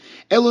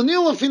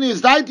 Elonil afini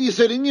is daiti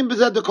yiserinim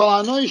bezed de kol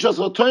hanoah yishas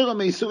v'toira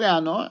meisuri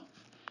hanoah.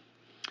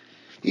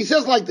 He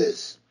says like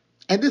this.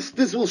 And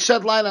this will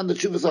shed light on the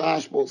Tshuvas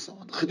HaRashba also,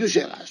 the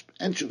Chidushei HaRashba,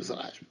 and Tshuvas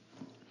HaRashba.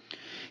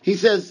 He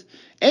says,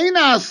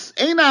 Eina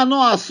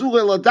hanoah asur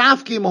ela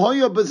dafki im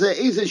hoyo b'zeh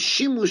eze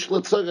shimush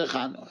letzorech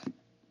hanoah.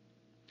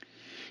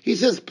 He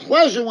says,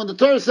 pleasure, when the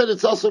Torah said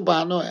it's also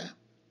b'hanoah,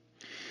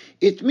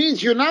 it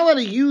means you're not allowed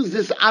to use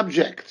this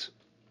object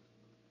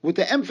with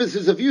the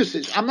emphasis of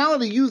usage. I'm not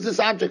allowed to use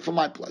this object for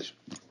my pleasure.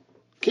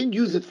 Can't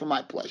use it for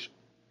my pleasure.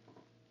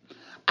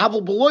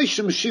 Aval b'loy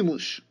shem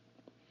shimush,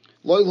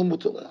 loy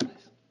l'mutar le'anis.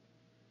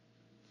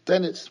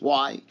 Then it's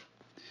why?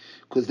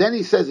 Because then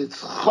he says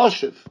it's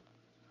choshev,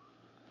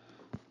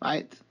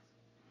 right?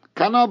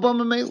 Kana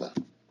b'mamela,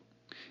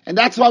 and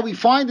that's why we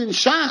find in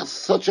Shas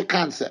such a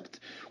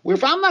concept where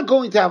if I'm not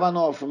going to have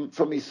hanoah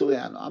from Yisuri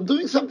hanoah, I'm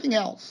doing something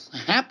else. It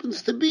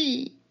happens to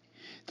be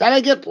that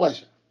I get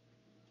pleasure,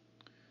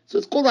 so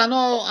it's called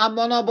hanoah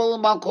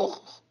b'mal.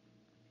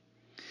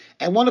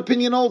 And one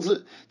opinion holds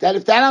that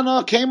if that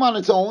hanoah came on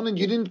its own and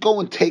you didn't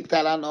go and take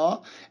that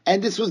hanoah,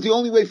 and this was the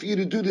only way for you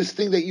to do this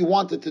thing that you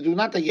wanted to do,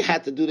 not that you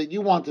had to do, that you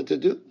wanted to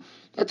do,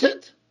 that's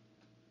it.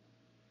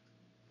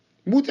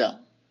 Muta.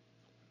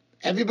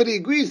 Everybody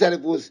agrees that if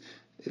it was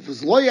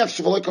loyav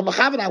shv'loy kol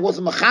mechaven, I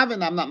wasn't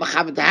mechaven, I'm not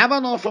mechaven to have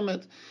hanoah from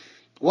it.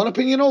 One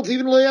opinion holds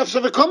even loyav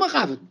shv'loy kol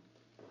mechaven.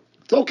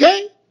 It's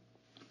okay.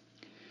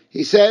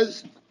 He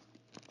says,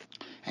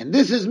 and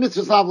this is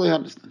mitzvahs lavli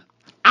hanis.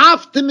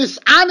 After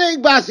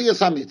misaneg b'asiyas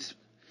hamitzvah.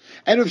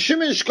 And if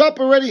Shimon Shkop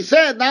already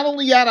said, not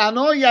only you had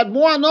hanoah, you had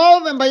more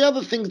hanoah than by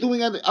other things,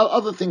 doing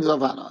other things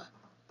of hanoah.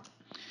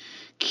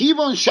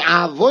 Kivon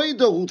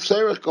she'avoida hu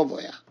tzorech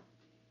kavoya.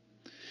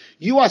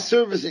 You are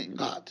servicing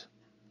God.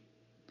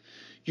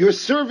 You're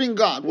serving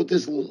God with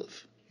this lulav.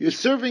 You're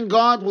serving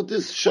God with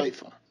this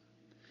shofar.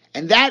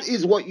 And that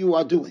is what you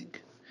are doing.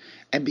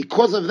 And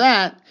because of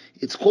that,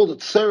 it's called a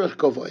tzerech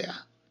gavoya.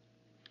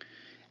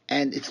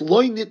 And it's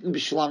loy nitten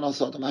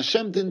b'shelanos adam.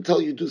 Hashem didn't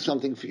tell you do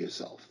something for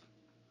yourself.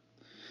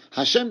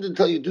 Hashem didn't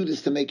tell you do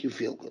this to make you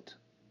feel good.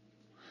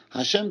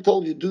 Hashem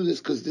told you do this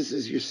because this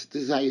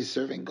is how you're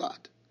serving God.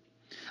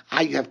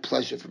 How you have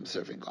pleasure from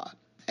serving God.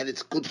 And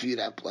it's good for you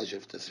to have pleasure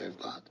to serve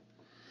God.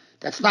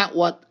 That's not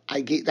what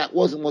that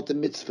wasn't what the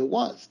mitzvah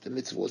was. The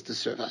mitzvah was to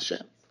serve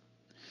Hashem.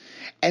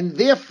 And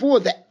therefore,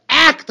 the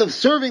act of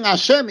serving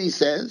Hashem, he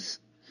says,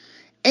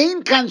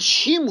 ein kan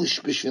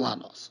shimush b'shvil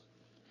hanos.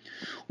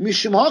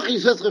 Mishum hachi,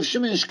 says Rav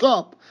Shimon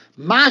Shkop,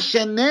 ma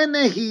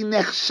shenene hi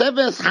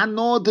nechsheves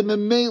hano de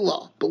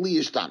memela b'li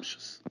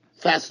yishtamshus.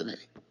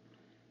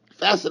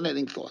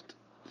 Fascinating thought.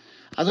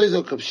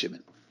 Rav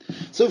Shimon.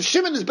 So Rav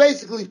Shimon is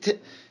basically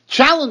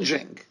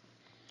challenging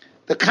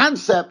the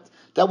concept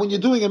that when you're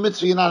doing a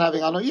mitzvah, you're not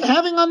having anoah. You're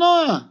having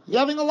anoah. You're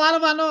having a lot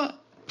of anoah.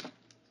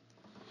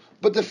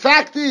 But the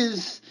fact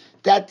is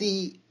that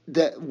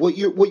what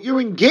you're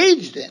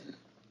engaged in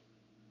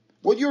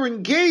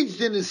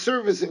is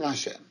servicing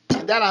Hashem.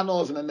 And that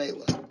anoah is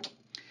memela.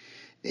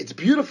 It's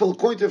beautiful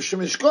according to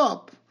Shimon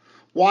Shkop.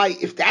 Why,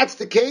 if that's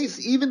the case,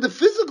 even the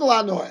physical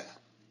anoah,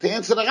 to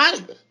answer the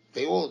Rashba,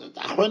 they all the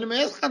achronim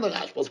ask on the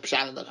Rashba, what's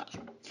pshat in the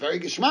Rashba? It's very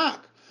geschmack.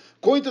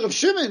 According to Rav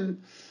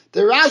Shimon,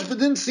 the Rashba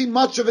didn't see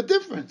much of a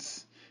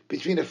difference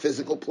between a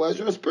physical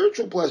pleasure and a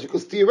spiritual pleasure,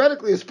 because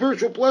theoretically a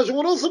spiritual pleasure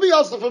would also be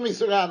also from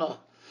Misurano.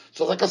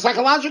 So like a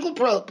psychological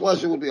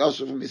pleasure would be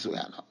also from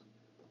Misurano.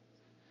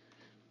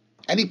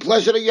 Any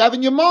pleasure that you have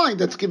in your mind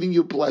that's giving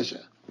you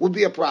pleasure would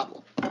be a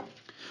problem.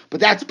 But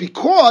that's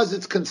because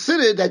it's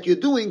considered that you're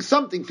doing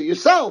something for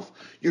yourself.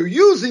 You're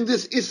using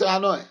this Isra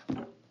Hanoah.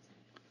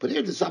 But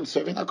here this I'm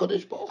serving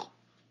HaKadosh Baruch Hu.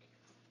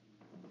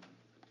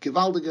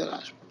 Gewaldige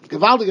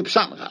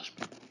Pshat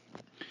Rashba.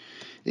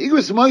 The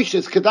Igros Moshe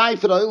is kedai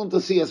for the Olam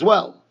to see as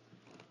well.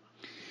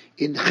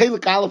 In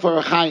Chelik Aleph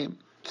Arachaim,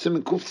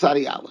 Siman Kuf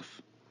Tzari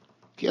Aleph.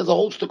 He has a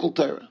whole shtickle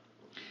Torah.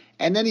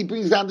 And then he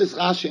brings down this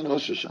Rashi in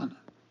Rosh Hashanah.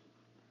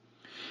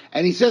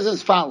 And he says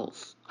as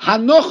follows.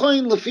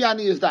 Hanochoin lefi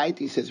ani yizdait,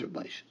 he says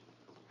Rabbi Moshe.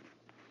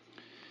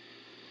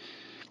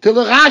 Till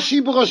the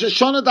Rashi b'Rosh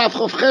Hashanah daf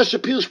chavchesh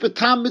shapir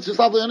shpetam mitzvah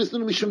slav le'yonis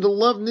nunu mishum the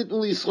love nitnu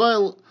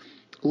l'Yisrael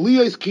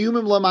liyos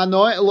kiyumim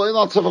le'manoe eloy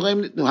l'al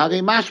tzavarim nitnu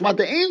harei mashma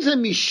de'ein ze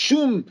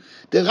mishum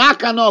de'rak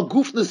anoah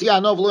guf nesi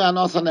anoah v'lo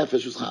anoah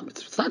sanefesh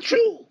v'schametz. It's not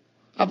true.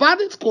 Avad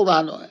it's called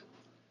anoah.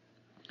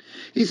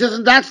 He says,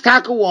 and that's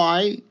taka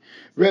why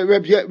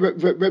Reb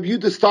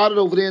Yehuda started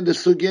over there in the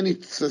sugya and he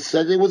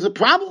said there was a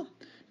problem.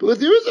 Because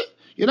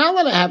you're not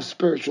allowed to have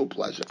spiritual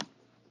pleasure.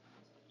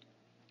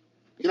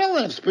 You're not allowed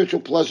to have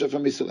spiritual pleasure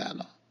from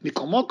Misurano.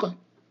 Mikomoko.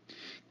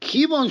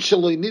 Kivon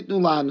shaloi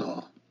nitnu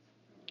la'ano.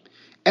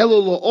 Elo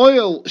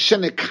lo'oil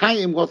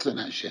shenekayim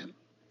rotzen Hashem.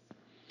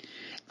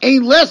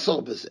 Ein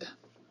lesor b'zeh.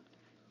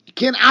 You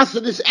can't answer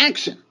this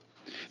action.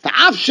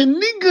 V'af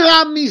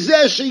shenigra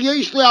mizeh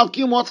sheyesh le al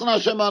kiyum rotzen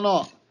Hashem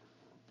ano.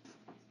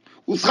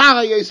 U'schar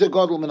ha'yoseh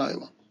Gadol min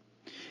ha'olam.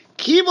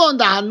 Kivon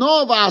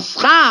da'ano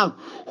v'aschar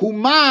hu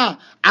ma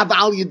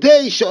aval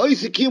yidei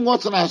she'oiseh kiyum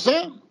rotzen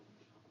Hashem.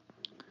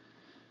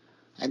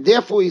 And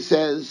therefore he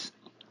says,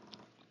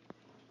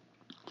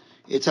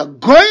 it's a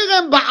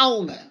goyrem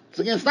ba'alme.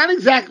 So again, it's not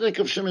exactly like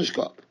Rav Shimon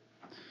Shkop.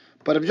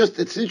 But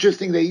it's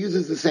interesting that he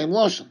uses the same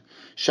lotion.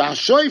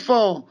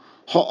 Sha'ashoifo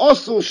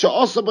ha'osu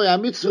sha'osu b'ya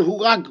mitzvah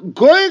hu rak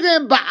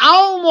goyrem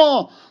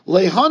ba'almo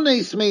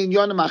lehones mein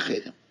yonim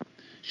achirim.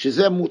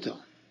 Shezeh mutar.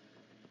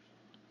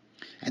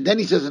 And then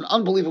he says an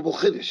unbelievable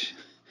chiddush.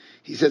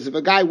 He says if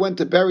a guy went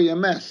to bury a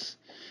mess,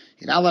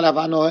 you're not allowed to have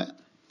anoah.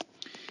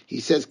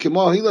 He says,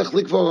 Kimo hilech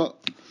likvo.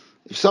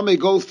 If somebody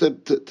goes to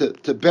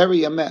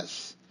bury a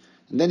mess,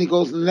 and then he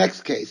goes to the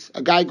next case,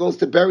 a guy goes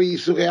to bury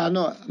Yisurei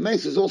Anoah. A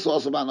mess is also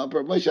about Anoah,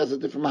 but Moshe has a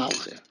different mahal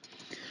here.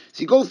 So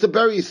he goes to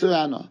bury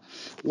Yisurei Anoah.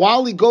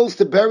 While he goes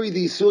to bury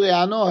the Yisurei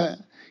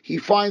Anoah, he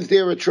finds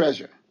there a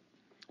treasure.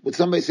 Would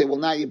somebody say, well,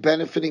 now you're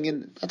benefiting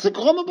in... That's a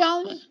groma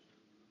b'almeh.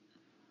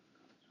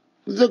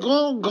 It's a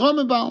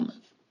groma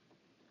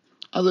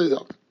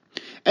b'almeh.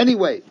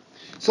 Anyway,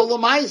 so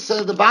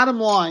Lamaisa, the bottom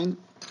line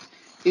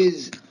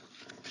is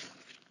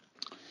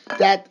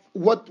that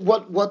what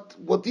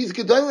these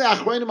Gedolei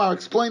Achronim are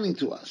explaining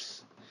to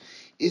us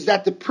is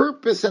that the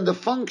purpose and the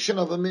function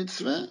of a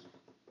mitzvah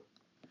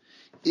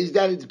is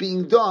that it's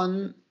being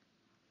done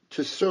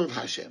to serve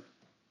Hashem.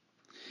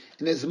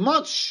 And as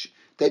much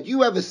that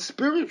you have a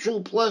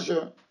spiritual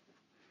pleasure,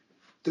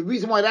 the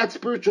reason why that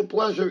spiritual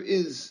pleasure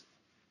is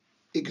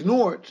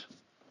ignored,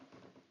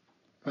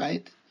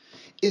 right,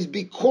 is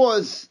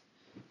because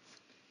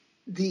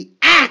the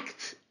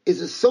act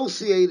is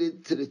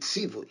associated to the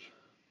tzivui,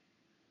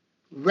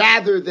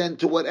 rather than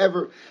to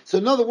whatever. So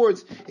in other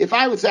words, if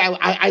I would say,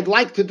 I'd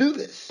like to do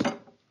this,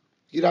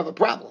 you'd have a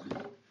problem.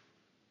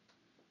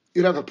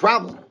 You'd have a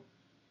problem.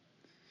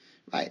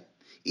 Right?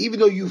 Even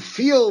though you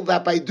feel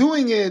that by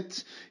doing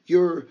it,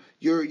 you're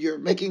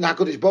making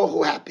HaKadosh Baruch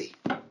Hu happy.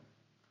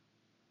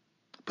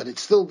 But But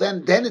it's still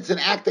then it's an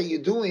act that you're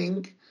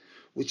doing,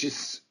 which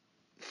is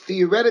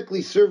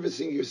theoretically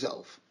servicing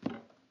yourself.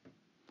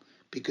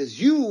 Because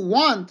you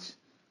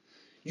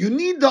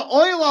need the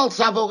oil al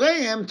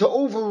savoreim to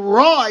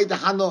override the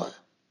hanoah.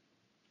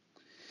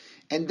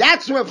 And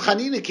that's where Rav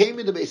Chanina came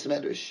into Beis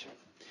Medrash.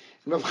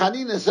 And Rav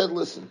Chanina said,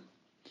 listen,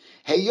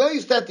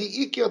 heyois that the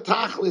ikir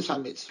tachlis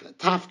hamitzvah,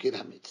 tafkid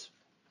hamitzvah,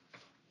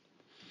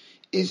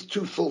 is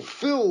to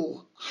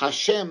fulfill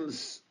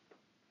Hashem's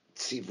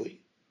tzivui.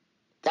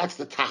 That's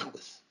the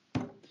tachlis.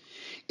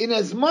 In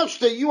as much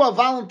that you are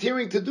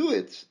volunteering to do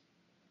it,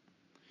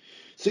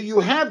 so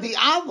you have the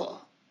ava,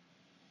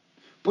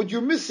 but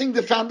you're missing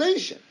the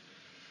foundation.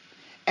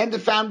 And the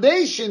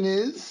foundation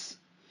is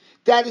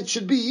that it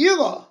should be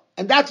yirah.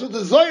 And that's what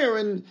the Zohar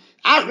in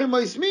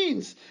Achrimos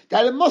means,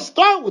 that it must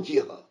start with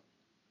yirah.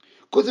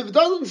 Because if it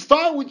doesn't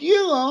start with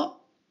yirah,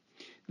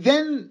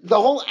 then the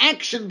whole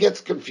action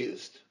gets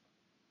confused.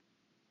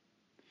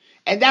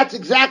 And that's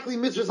exactly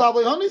Mitzvahs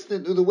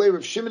Avodah the way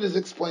Rav Shimon is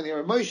explaining,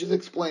 or Moshe is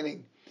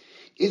explaining,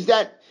 is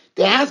that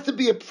there has to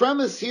be a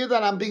premise here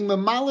that I'm being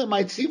memale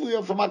my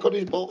tzivuyah from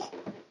HaKadosh Baruch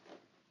Hu.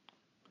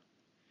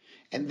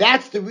 And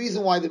that's the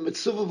reason why the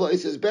Mitzuva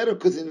ViOseh is better,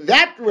 because in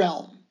that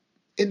realm,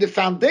 in the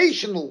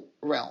foundational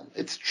realm,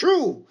 it's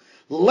true.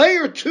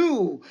 Layer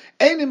 2,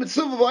 Ein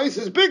Mitzuva ViOseh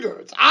is bigger.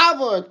 It's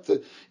Ava.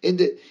 In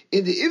the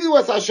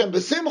Ivduas Hashem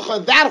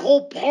B'Simcha, that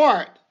whole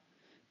part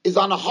is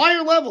on a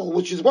higher level,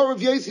 which is what Rav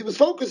Yossi was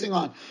focusing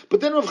on.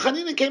 But then Rav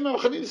Chanina came and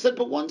Rav Chanina said,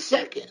 but 1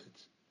 second.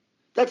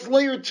 That's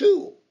layer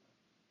 2.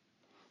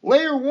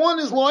 Layer 1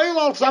 is Lo'el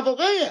al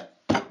Savoreya.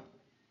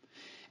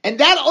 And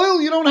that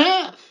oil you don't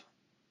have.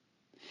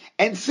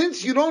 And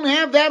since you don't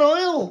have that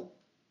oil,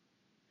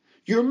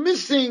 you're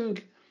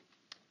missing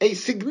a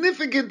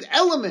significant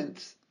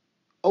element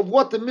of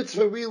what the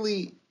mitzvah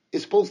really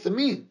is supposed to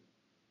mean.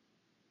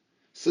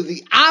 So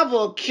the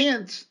Ava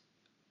can't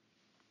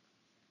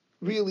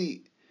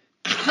really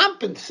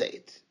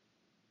compensate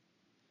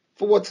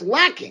for what's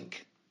lacking.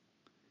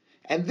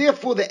 And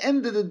therefore, the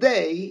end of the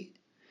day,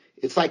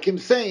 it's like him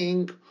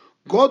saying,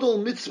 Gadol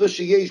mitzvah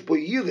sheyesh bo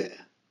yireh.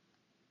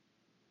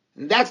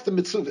 And that's the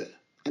mitzvah.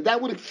 And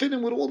that would fit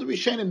in with all the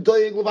Rishonim,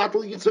 Doeg,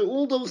 Levatel, Yitzhak,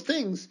 all those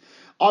things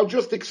are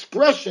just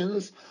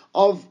expressions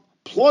of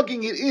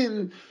plugging it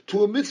in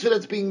to a mitzvah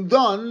that's being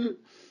done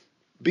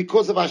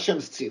because of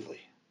Hashem's tzivui.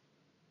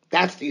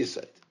 That's the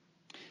Yisod.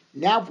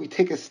 Now if we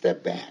take a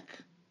step back,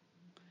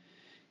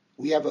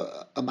 we have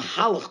a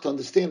mahalach to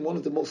understand one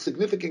of the most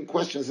significant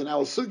questions in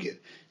our sugya.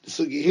 The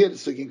sugya here, the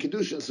sugya in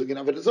Kedushin, the sugya in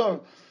Avodah Zarah.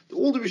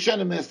 All the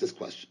Rishonim ask this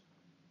question.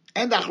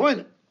 And the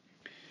Achronim.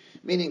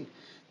 Meaning,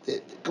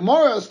 the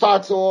Gemara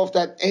starts off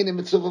that Ein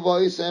Mitzuva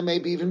ViOseh may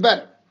be even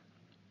better.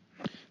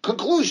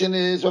 Conclusion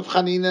is Rav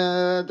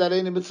Chanina that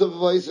Ein Mitzuva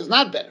ViOseh is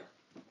not better.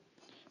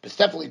 But it's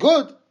definitely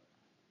good.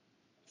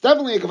 It's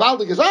definitely a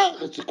Gevaldik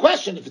Gezach. It's a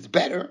question if it's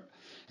better.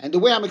 And the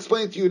way I'm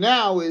explaining to you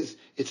now is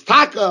it's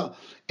taka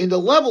in the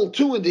level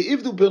 2 in the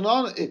Ivdu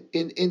Bilnana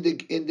in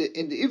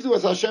the Ivdu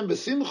as Hashem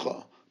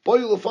B'Simcha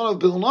Boyu Lefanav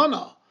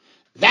Bilnana.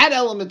 That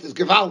element is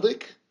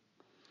Gevaldik,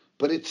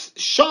 but it's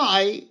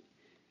shy.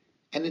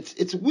 And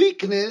its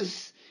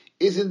weakness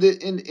is in the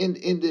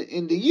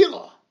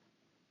yirah,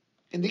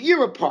 in the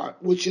yirah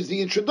part, which is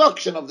the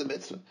introduction of the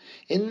mitzvah.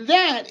 In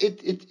that,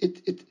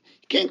 you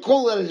can't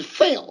call it that it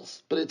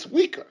fails, but it's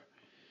weaker.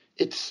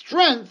 Its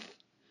strength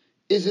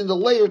is in the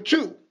layer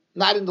 2,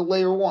 not in the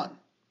layer 1.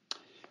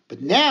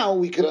 But now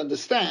we could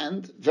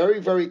understand very,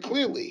 very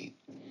clearly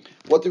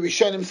what the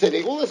Rishonim said.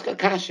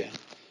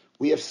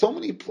 We have so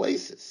many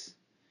places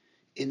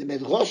in the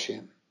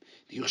Medrashim,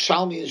 the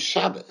Yerushalmi and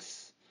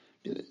Shabbos.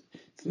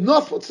 It's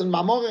nafutz in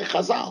Mamorei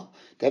Chazal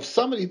that if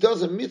somebody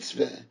does a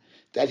mitzvah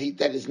that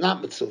is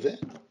not mitzvah,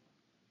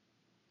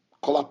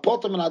 kol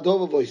hapotam and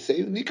adova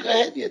voiseu nikra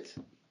hedyet.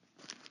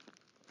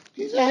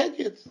 He's a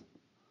hedyet.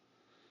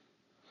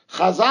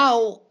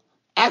 Chazal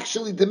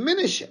actually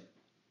diminish him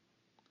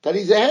that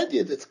he's a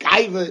hedyet. It's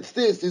kaiva, it's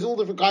this. There's all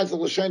different kinds of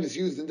lashonos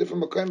used in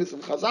different makomis in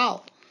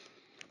Chazal.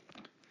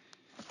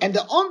 And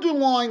the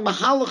underlying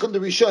mahalach in the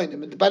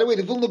Rishonim, and by the way,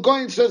 the Vilna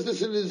Gaon says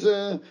this in his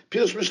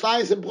Pirush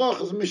Mishnayos and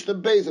Brochos, Mishnah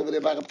Beis over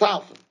there by Rav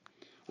Tarfon.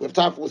 Rav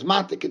Tarfon was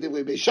matik in the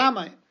way Beis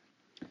Shammai.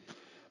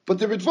 But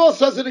the Ritva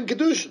says it in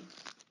Kedushin.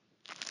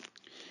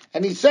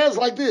 And he says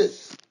like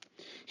this.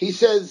 He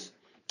says,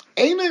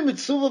 Einay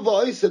Mitzuva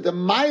ViOseh, the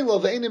mile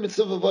of Einay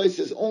Mitzuva ViOseh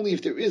is only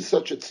if there is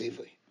such a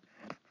tzivui.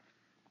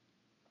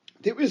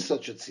 There is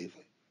such a tzivui.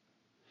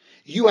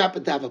 You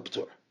happen to have a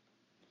p'tur.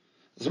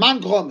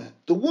 Zman Grome,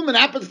 the woman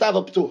happens to have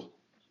a p'tur.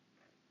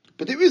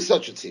 But there is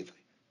such a tzivui.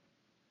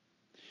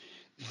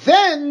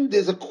 Then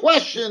there's a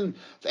question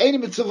if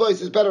Einay Mitzuva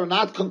ViOseh is better or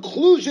not.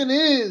 Conclusion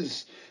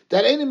is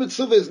that Einay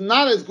Mitzuva is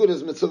not as good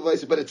as Mitzuva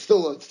ViOseh, but it's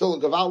still a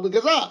Gaval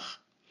Gezach.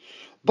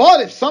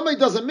 But if somebody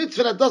does a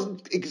mitzvah that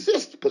doesn't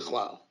exist,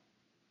 Bichlal,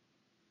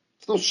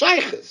 it's no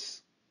shaykhis,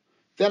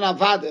 then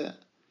Avada,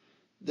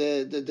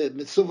 the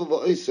Mitzuva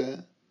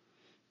ViOseh,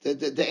 the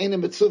Einay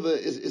Mitzuva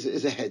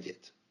is a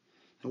hedyet.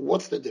 And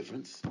what's the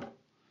difference?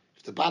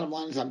 If the bottom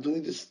line is I'm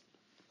doing this,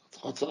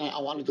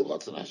 I want to do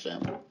Ratzon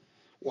Hashem.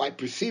 or I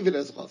perceive it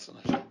as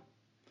Ratzon Hashem?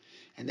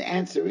 And the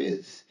answer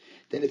is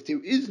that if there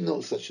is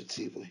no such a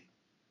tzivui,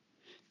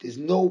 there's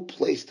no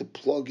place to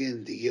plug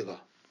in the yira.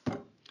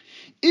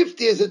 If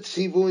there's a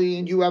tzivui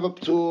and you have a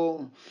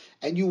ptur,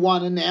 and you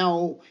want to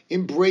now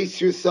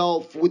embrace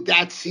yourself with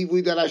that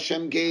tzivui that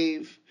Hashem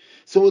gave,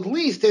 so at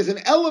least there's an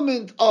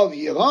element of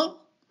yira,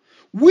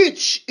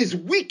 which is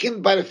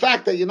weakened by the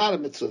fact that you're not a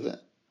Mitzuva.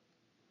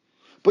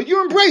 But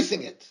you're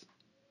embracing it.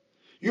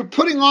 You're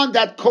putting on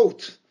that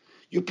coat.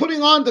 You're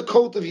putting on the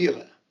coat of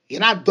yira.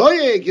 You're not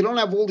doyeg, you don't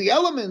have all the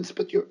elements,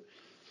 but you're...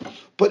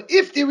 But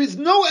if there is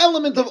no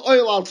element of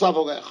oil al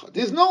tzavorecha,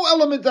 there's no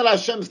element that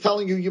Hashem's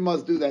telling you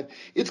must do that.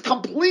 It's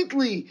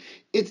completely,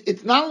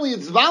 it's not only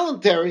it's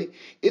voluntary,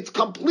 it's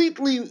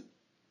completely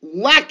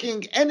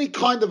lacking any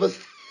kind of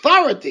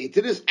authority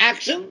to this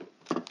action.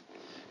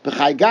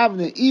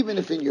 Even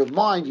if in your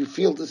mind you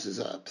feel this is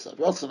a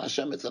Ratzon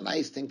Hashem, it's a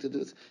nice thing to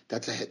do,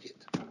 that's a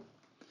hedyot.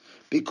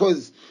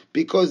 Because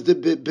the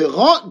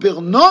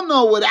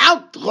birnono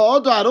without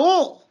Choda at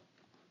all,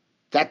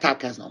 that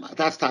taka has no matter.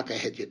 That's taka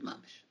hedyot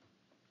mamish.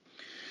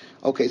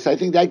 Okay, so I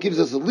think that gives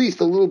us at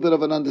least a little bit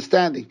of an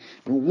understanding.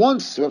 And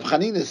once Rav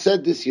Chanina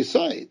said this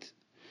Yesod,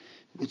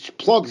 which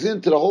plugs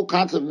into the whole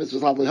concept of Mitzvah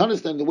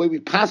Lavli, the way we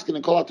paskin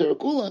and Kol HaTorah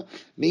Kula,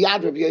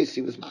 miyad Rabbi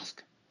ViOseh was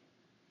mask.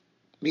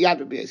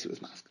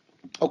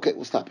 Okay,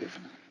 we'll stop here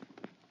for now.